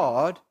in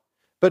God,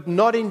 but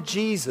not in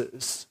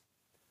Jesus,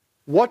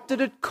 what did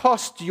it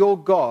cost your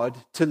God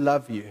to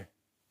love you?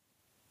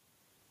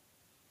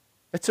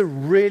 It's a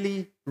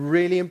really,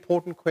 really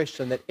important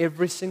question that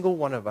every single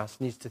one of us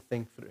needs to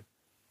think through.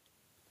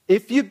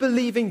 If you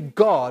believe in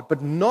God,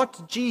 but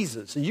not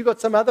Jesus, so you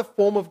got some other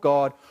form of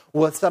God,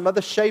 or some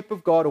other shape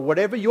of God, or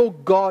whatever your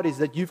God is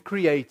that you've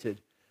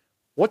created,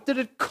 what did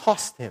it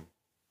cost Him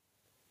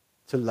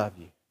to love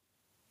you?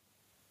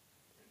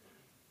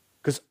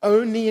 Because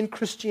only in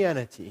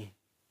Christianity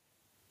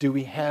do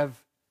we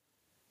have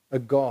a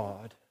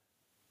God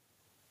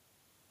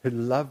who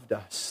loved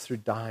us through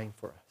dying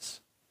for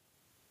us.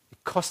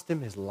 It cost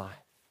Him His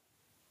life.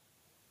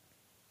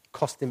 It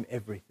cost Him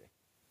everything.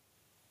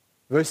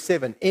 Verse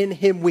 7, in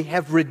Him we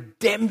have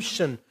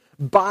redemption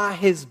by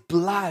His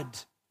blood.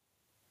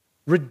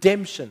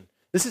 Redemption.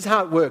 This is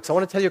how it works. I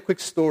want to tell you a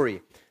quick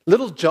story.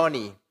 Little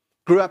Johnny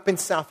grew up in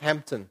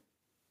Southampton.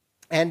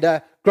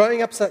 And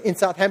growing up in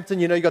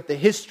Southampton, you know, you got the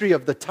history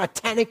of the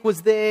Titanic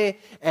was there,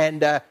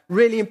 and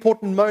really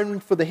important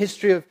moment for the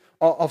history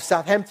of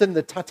Southampton.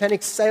 The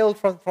Titanic sailed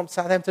from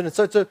Southampton, and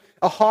so it's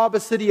a harbor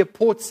city, a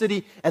port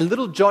city, and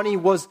little Johnny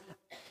was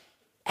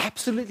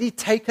absolutely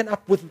taken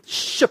up with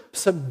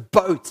ships and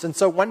boats. And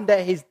so one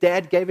day his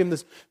dad gave him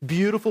this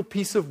beautiful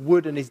piece of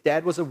wood, and his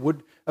dad was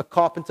a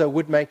carpenter, a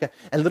wood maker,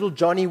 and little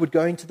Johnny would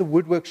go into the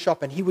woodwork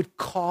shop and he would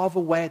carve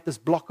away at this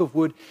block of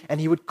wood, and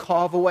he would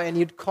carve away and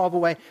he'd carve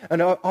away,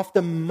 and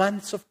after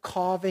months of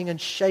carving and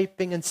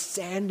shaping and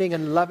sanding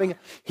and loving,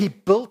 he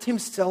built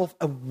himself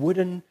a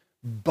wooden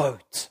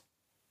boat,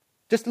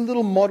 just a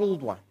little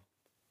modeled one.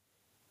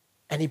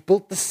 And he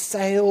built the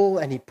sail,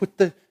 and he put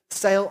the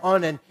sail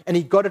on, and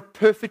he got it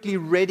perfectly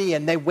ready,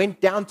 and they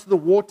went down to the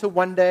water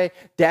one day.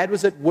 Dad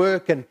was at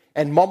work,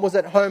 and Mom was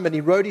at home, and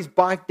he rode his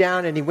bike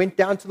down, and he went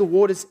down to the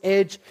water's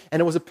edge, and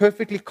it was a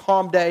perfectly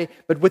calm day,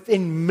 but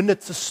within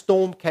minutes a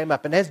storm came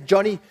up, and as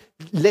Johnny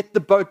let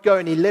the boat go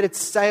and he let it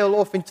sail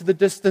off into the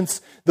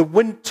distance, the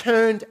wind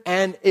turned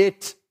and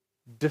it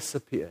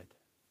disappeared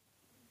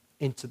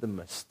into the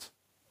mist.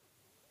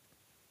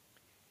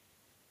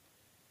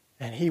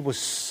 And he was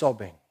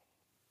sobbing.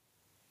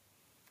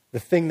 The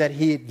thing that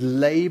he had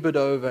labored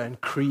over and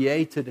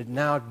created had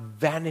now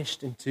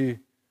vanished into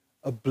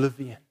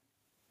oblivion.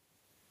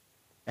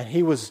 And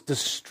he was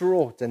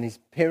distraught, and his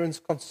parents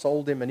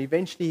consoled him, and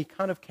eventually he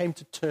kind of came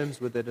to terms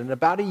with it. And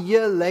about a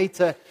year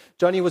later,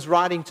 Johnny was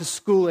riding to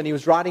school, and he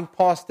was riding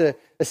past a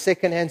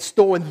secondhand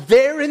store, and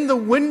there in the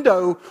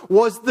window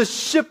was the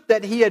ship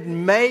that he had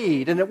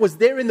made, and it was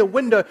there in the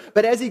window,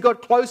 but as he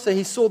got closer,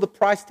 he saw the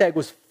price tag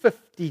was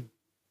 £50.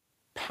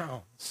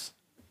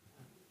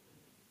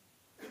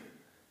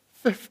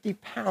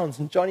 £50.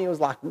 And Johnny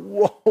was like,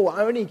 whoa,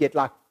 I only get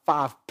like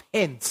 5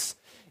 pence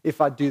if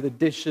I do the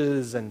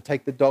dishes and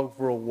take the dog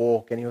for a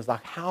walk. And he was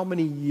like, how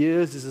many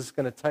years is this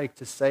going to take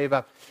to save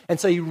up? And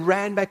so he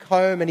ran back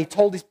home and he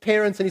told his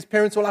parents, and his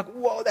parents were like,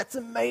 whoa, that's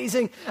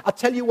amazing. I'll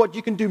tell you what,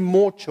 you can do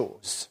more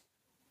chores.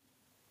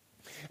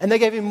 And they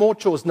gave him more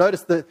chores.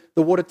 Notice the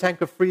water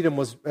tank of freedom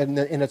was in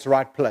its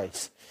right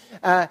place.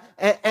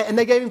 And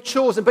they gave him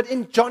chores.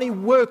 But Johnny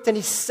worked, and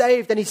he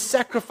saved, and he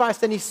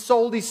sacrificed, and he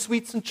sold his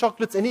sweets and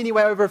chocolates. And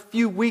anyway, over a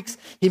few weeks,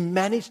 he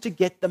managed to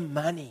get the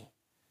money.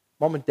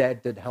 Mom and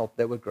Dad did help.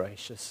 They were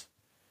gracious.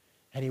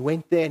 And he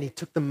went there, and he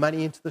took the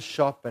money into the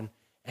shop, and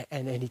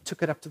he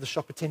took it up to the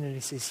shop attendant, and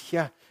he says,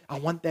 here, I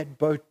want that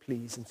boat,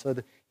 please. And so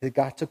the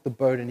guy took the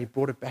boat, and he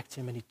brought it back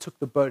to him, and he took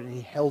the boat, and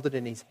he held it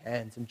in his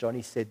hands. And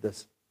Johnny said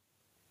this.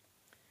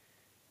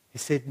 He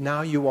said,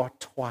 now you are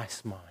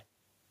twice mine.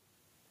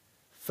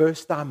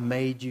 First I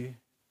made you,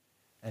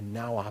 and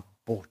now I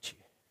bought you.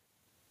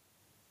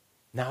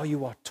 Now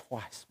you are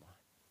twice mine.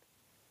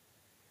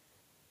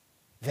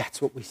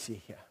 That's what we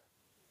see here.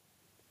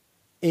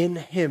 In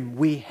Him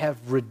we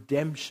have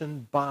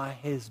redemption by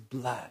His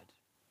blood.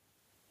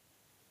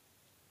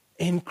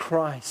 In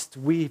Christ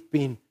we've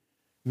been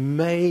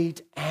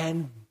made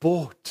and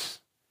bought.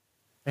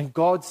 And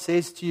God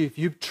says to you, if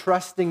you're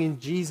trusting in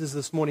Jesus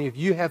this morning, if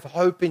you have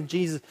hope in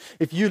Jesus,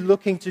 if you're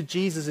looking to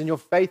Jesus and your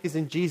faith is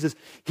in Jesus,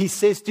 He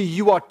says to you,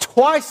 you are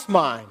twice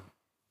mine.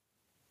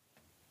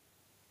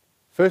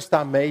 First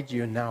I made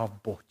you and now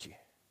I've bought you.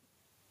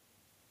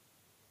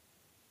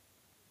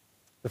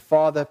 The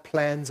Father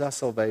plans our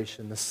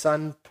salvation. The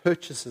Son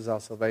purchases our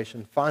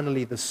salvation.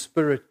 Finally, the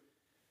Spirit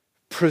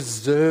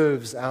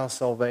preserves our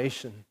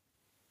salvation.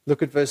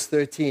 Look at verse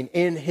 13.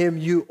 In Him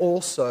you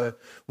also,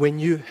 when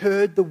you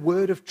heard the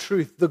word of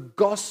truth, the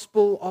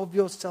gospel of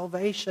your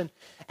salvation,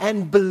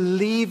 and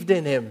believed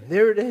in Him.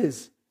 There it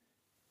is.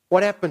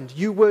 What happened?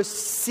 You were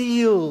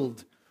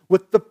sealed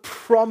with the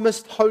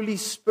promised Holy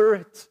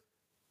Spirit,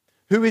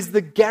 who is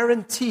the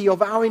guarantee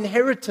of our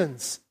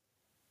inheritance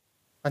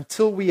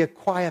until we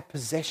acquire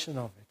possession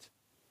of it,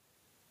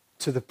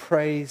 to the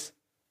praise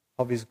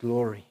of His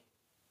glory.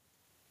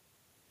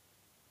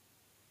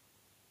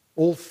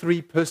 All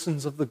three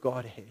persons of the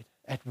Godhead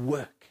at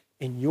work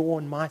in your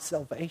and my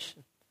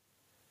salvation.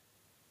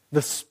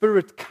 The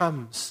Spirit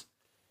comes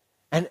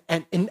and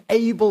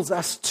enables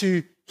us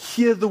to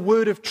hear the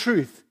word of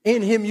truth.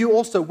 In Him you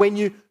also, when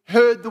you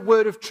heard the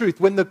word of truth,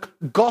 when the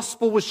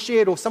gospel was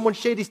shared or someone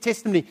shared his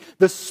testimony,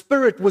 the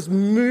Spirit was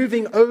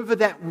moving over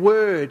that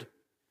word.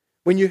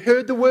 When you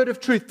heard the word of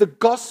truth, the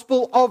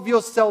gospel of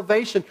your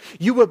salvation,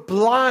 you were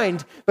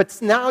blind, but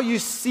now you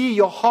see.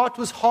 Your heart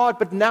was hard,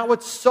 but now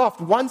it's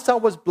soft. Once I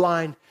was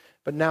blind,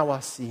 but now I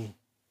see.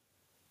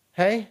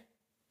 Hey,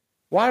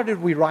 why did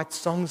we write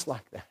songs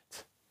like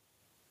that?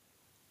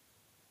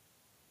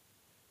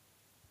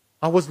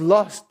 I was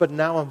lost, but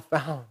now I'm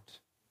found.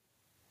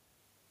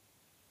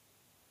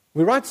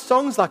 We write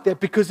songs like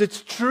that because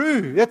it's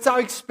true. That's our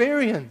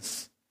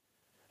experience.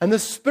 And the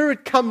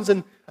Spirit comes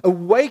and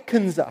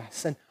awakens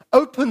us and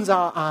opens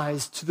our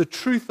eyes to the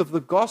truth of the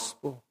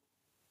gospel.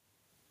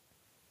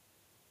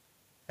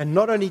 And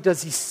not only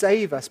does He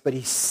save us, but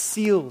He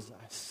seals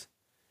us.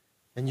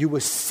 And you were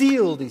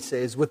sealed, He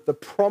says, with the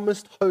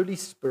promised Holy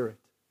Spirit,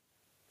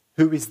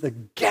 who is the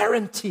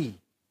guarantee,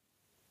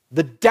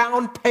 the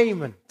down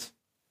payment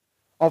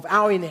of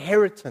our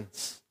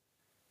inheritance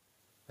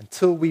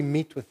until we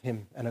meet with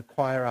Him and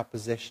acquire our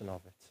possession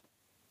of it,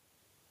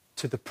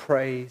 to the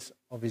praise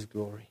of His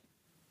glory.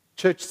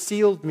 Church,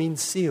 sealed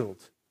means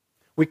sealed.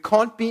 We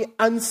can't be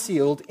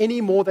unsealed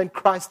any more than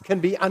Christ can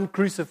be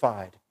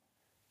uncrucified.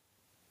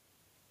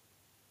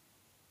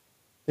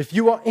 If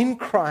you are in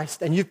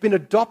Christ and you've been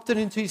adopted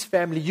into His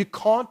family, you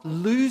can't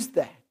lose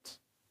that.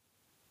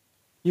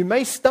 You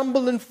may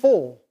stumble and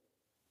fall,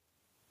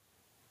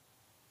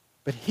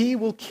 but He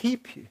will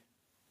keep you.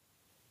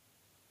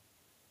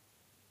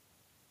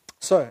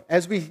 So,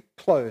 as we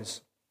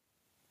close,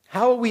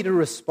 how are we to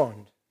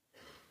respond?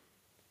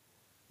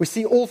 We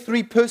see all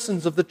three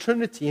persons of the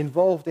Trinity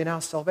involved in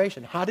our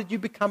salvation. How did you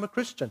become a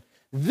Christian?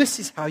 This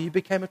is how you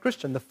became a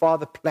Christian. The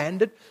Father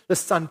planned it, the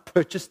Son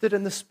purchased it,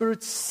 and the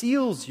Spirit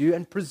seals you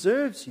and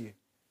preserves you.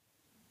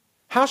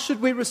 How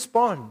should we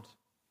respond?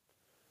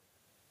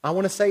 I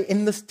want to say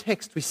in this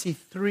text we see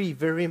three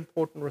very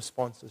important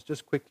responses,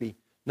 just quickly.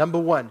 Number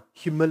one,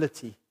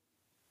 humility.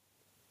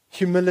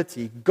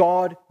 Humility.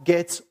 God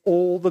gets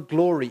all the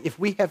glory. If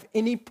we have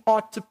any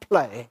part to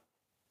play,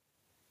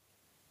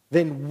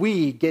 then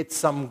we get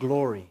some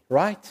glory,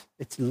 right?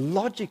 It's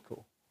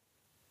logical.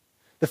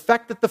 The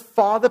fact that the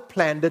Father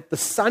planned it, the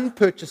Son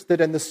purchased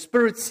it, and the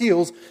Spirit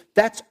seals,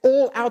 that's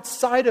all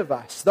outside of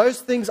us.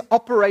 Those things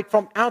operate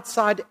from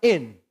outside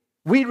in.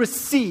 We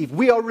receive.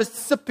 We are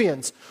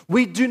recipients.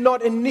 We do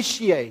not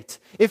initiate.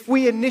 If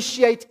we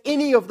initiate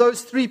any of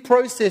those three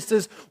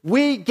processes,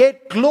 we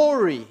get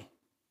glory.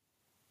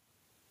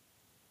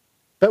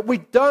 But we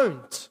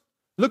don't.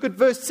 Look at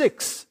verse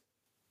 6.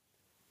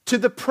 To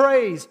the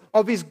praise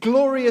of His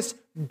glorious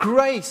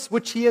grace,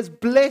 which He has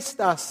blessed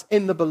us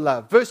in the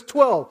beloved. Verse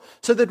 12,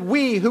 so that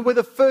we who were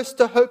the first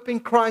to hope in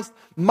Christ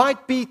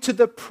might be to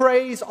the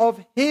praise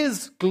of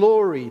His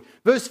glory.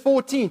 Verse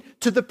 14,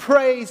 to the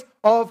praise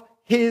of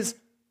His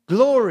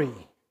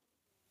glory.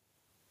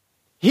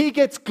 He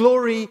gets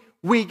glory,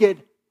 we get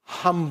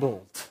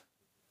humbled.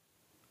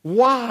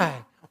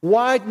 Why?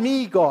 Why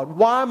me, God?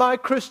 Why am I a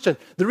Christian?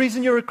 The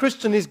reason you're a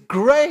Christian is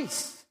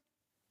grace.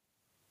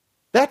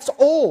 That's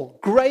all.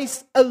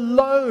 Grace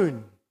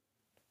alone.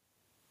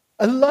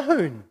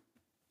 Alone.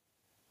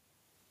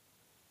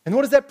 And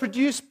what does that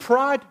produce?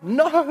 Pride?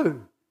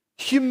 No.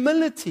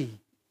 Humility.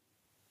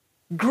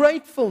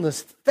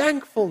 Gratefulness.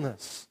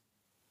 Thankfulness.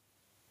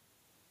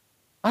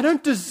 I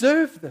don't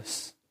deserve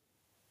this.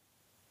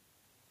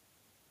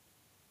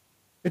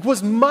 It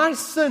was my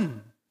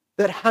sin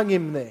that hung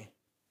Him there.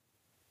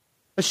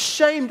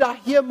 Ashamed, I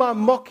hear my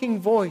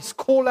mocking voice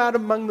call out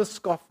among the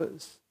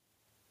scoffers.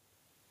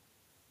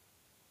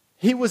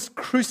 He was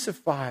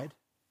crucified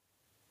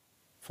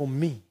for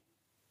me.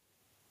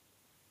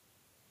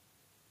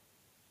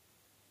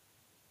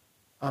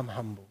 I'm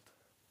humbled.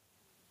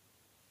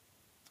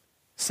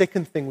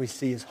 Second thing we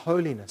see is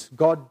holiness.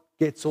 God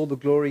gets all the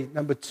glory.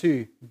 Number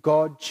 2,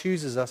 God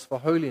chooses us for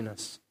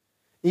holiness.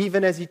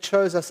 Even as He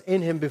chose us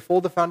in Him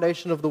before the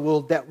foundation of the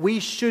world, that we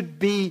should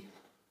be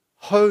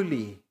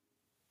holy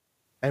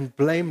and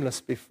blameless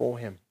before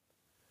Him.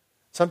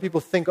 Some people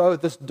think, oh,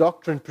 this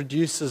doctrine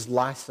produces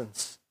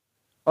license.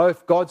 Oh,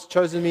 if God's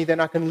chosen me,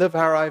 then I can live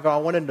however I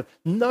want to live.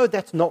 No,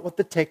 that's not what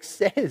the text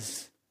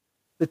says.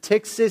 The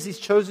text says He's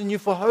chosen you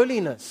for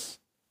holiness.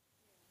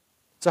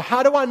 So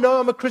how do I know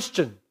I'm a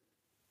Christian?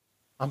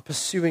 I'm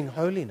pursuing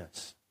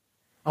holiness.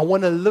 I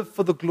want to live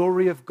for the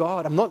glory of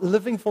God. I'm not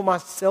living for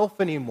myself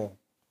anymore.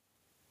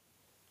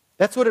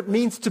 That's what it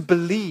means to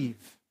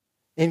believe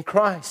in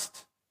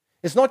Christ.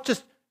 It's not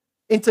just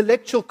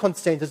intellectual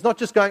consent. It's not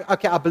just going,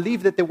 okay, I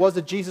believe that there was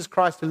a Jesus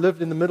Christ who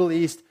lived in the Middle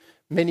East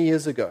many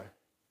years ago.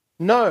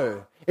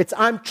 No, it's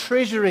I'm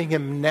treasuring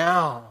Him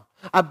now.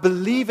 I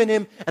believe in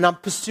Him and I'm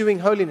pursuing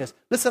holiness.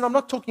 Listen, I'm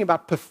not talking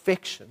about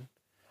perfection.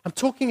 I'm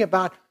talking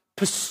about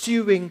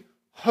pursuing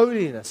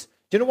holiness.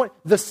 Do you know what?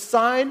 The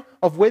sign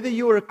of whether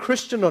you are a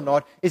Christian or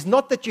not is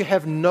not that you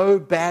have no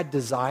bad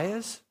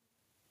desires.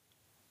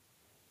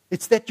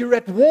 It's that you're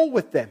at war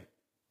with them.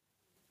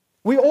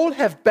 We all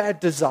have bad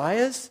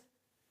desires.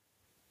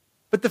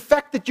 But the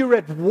fact that you're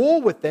at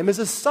war with them is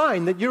a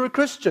sign that you're a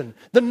Christian.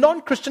 The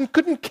non-Christian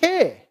couldn't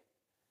care.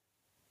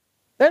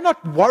 They're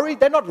not worried.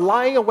 They're not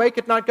lying awake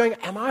at night going,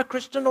 am I a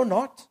Christian or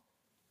not?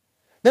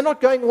 They're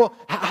not going, well,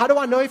 how do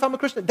I know if I'm a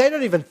Christian? They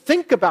don't even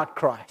think about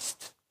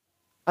Christ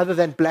other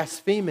than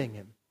blaspheming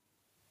Him.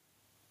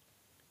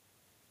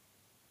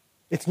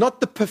 It's not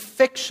the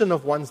perfection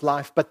of one's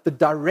life, but the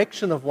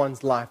direction of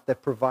one's life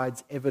that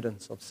provides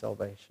evidence of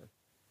salvation.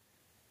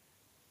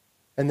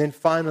 And then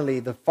finally,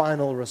 the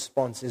final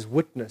response is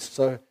witness.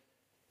 So,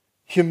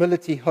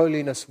 humility,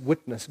 holiness,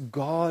 witness.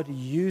 God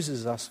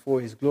uses us for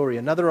His glory.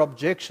 Another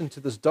objection to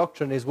this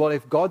doctrine is, well,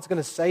 if God's going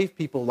to save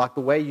people like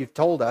the way you've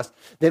told us,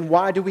 then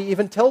why do we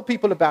even tell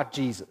people about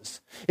Jesus?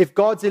 If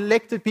God's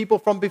elected people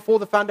from before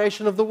the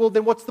foundation of the world,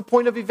 then what's the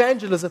point of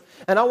evangelism?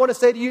 And I want to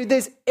say to you,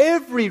 there's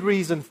every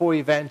reason for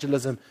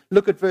evangelism.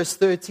 Look at verse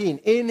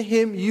 13. In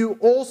Him you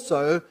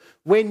also,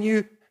 when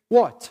you,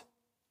 what?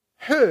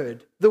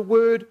 Heard the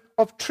word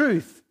of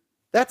truth.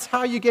 That's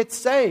how you get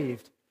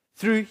saved.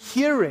 Through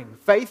hearing.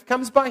 Faith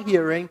comes by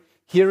hearing,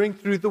 hearing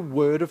through the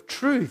word of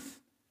truth.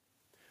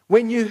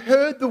 When you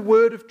heard the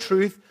word of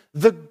truth,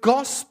 the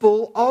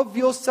gospel of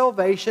your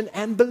salvation,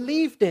 and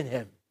believed in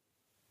Him.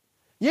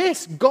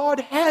 Yes, God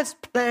has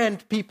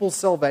planned people's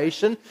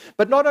salvation,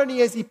 but not only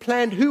has He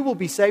planned who will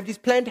be saved, He's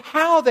planned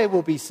how they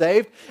will be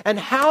saved, and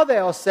how they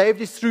are saved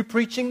is through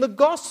preaching the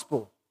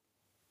gospel.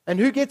 And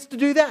who gets to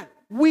do that?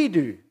 We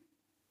do.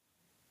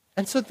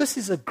 And so this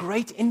is a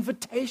great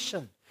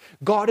invitation.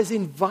 God is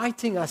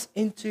inviting us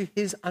into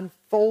His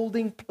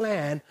unfolding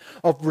plan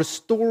of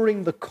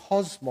restoring the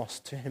cosmos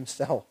to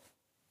Himself.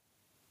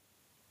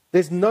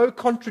 There's no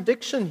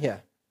contradiction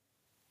here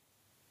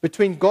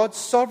between God's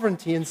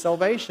sovereignty and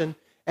salvation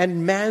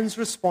and man's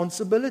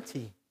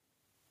responsibility.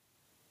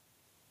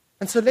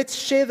 And so let's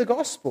share the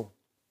gospel.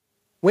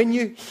 When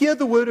you hear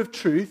the word of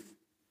truth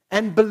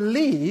and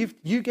believe,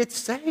 you get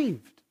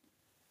saved.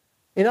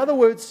 In other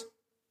words,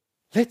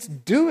 let's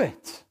do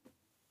it.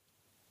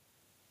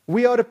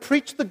 We are to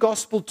preach the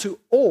gospel to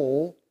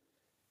all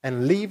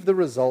and leave the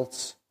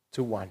results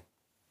to one.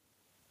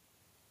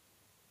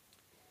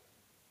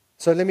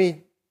 So let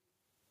me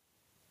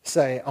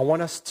say, I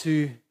want us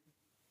to,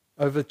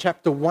 over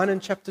chapter 1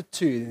 and chapter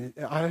 2,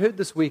 I heard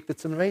this week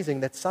that's amazing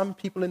that some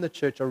people in the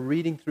church are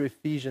reading through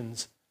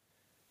Ephesians,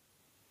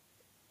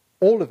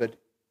 all of it,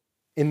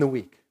 in the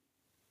week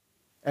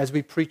as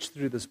we preach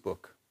through this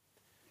book.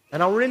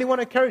 And I really want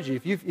to encourage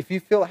you, if you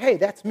feel, hey,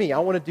 that's me, I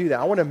want to do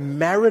that. I want to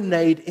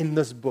marinate in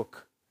this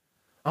book.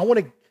 I want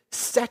to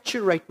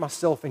saturate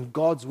myself in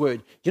God's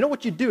word. You know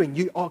what you're doing?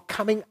 You are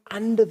coming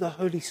under the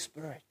Holy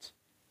Spirit.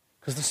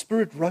 Because the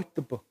Spirit wrote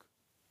the book.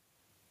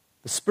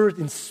 The Spirit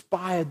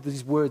inspired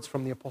these words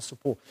from the Apostle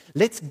Paul.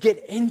 Let's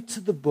get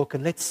into the book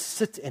and let's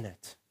sit in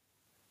it.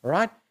 All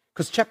right?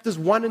 Because chapters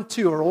 1 and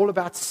 2 are all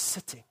about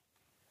sitting.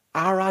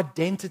 Our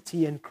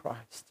identity in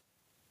Christ.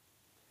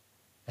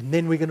 And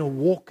then we're going to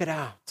walk it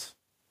out.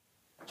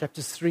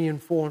 Chapters 3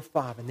 and 4 and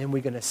 5. And then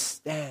we're going to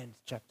stand,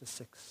 chapter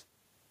 6.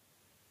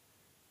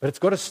 But it's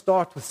got to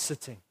start with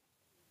sitting.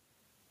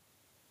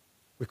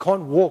 We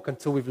can't walk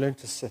until we've learned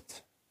to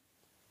sit.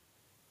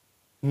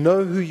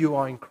 Know who you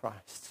are in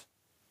Christ.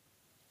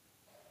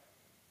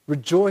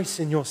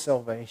 Rejoice in your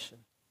salvation.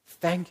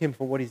 Thank Him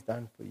for what He's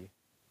done for you.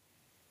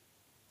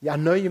 Yeah, I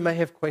know you may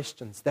have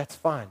questions. That's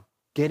fine.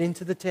 Get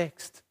into the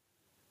text.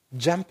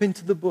 Jump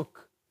into the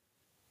book.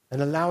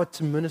 And allow it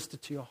to minister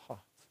to your heart.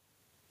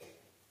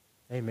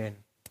 Amen.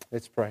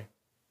 Let's pray.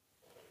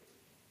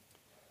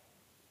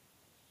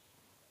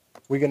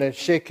 We're going to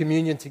share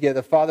communion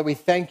together. Father, we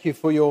thank You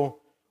for Your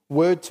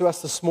word to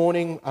us this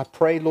morning. I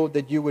pray, Lord,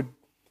 that You would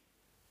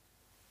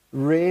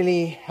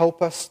really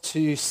help us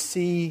to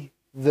see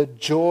the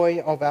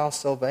joy of our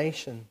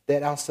salvation,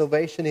 that our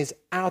salvation is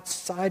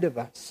outside of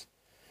us,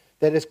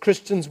 that as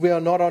Christians we are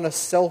not on a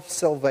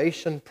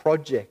self-salvation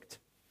project,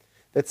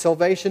 that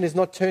salvation is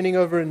not turning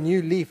over a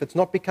new leaf, it's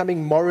not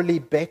becoming morally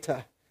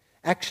better.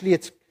 Actually,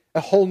 it's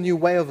a whole new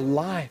way of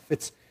life.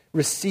 It's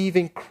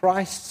receiving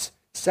Christ's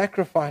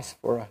sacrifice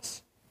for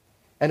us,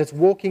 and it's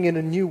walking in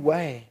a new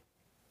way.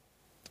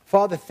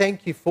 Father,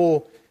 thank you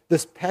for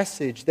this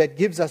passage that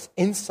gives us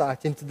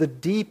insight into the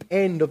deep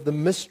end of the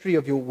mystery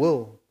of your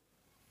will.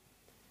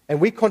 And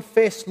we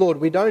confess,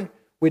 Lord, we don't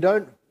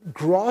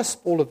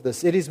grasp all of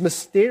this. It is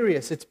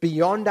mysterious. It's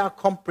beyond our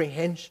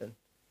comprehension.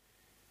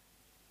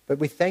 But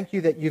we thank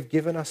you that you've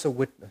given us a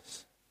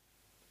witness.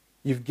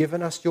 You've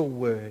given us your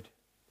word.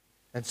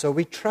 And so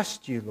we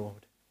trust you,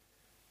 Lord.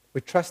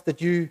 We trust that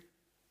you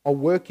are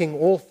working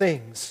all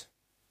things.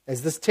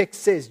 As this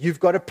text says, you've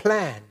got a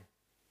plan.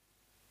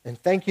 And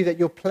thank you that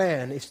your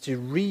plan is to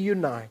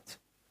reunite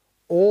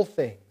all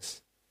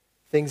things,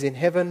 things in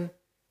heaven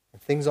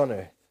and things on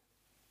earth.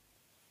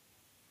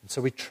 And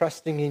so we're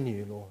trusting in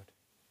you, Lord,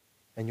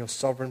 and your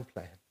sovereign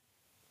plan.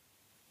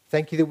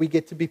 Thank you that we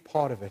get to be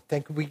part of it.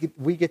 Thank you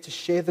we get to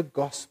share the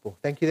gospel.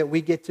 Thank you that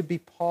we get to be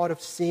part of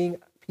seeing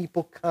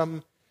people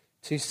come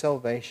to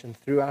salvation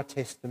through our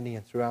testimony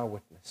and through our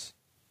witness.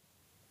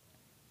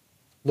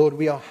 Lord,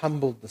 we are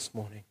humbled this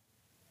morning.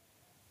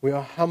 We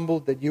are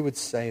humbled that you would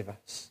save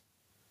us.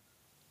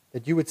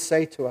 That you would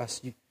say to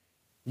us,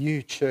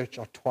 you church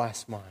are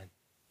twice mine.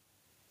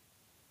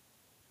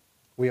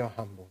 We are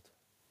humbled.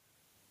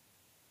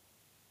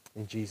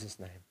 In Jesus'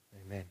 name,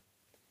 amen.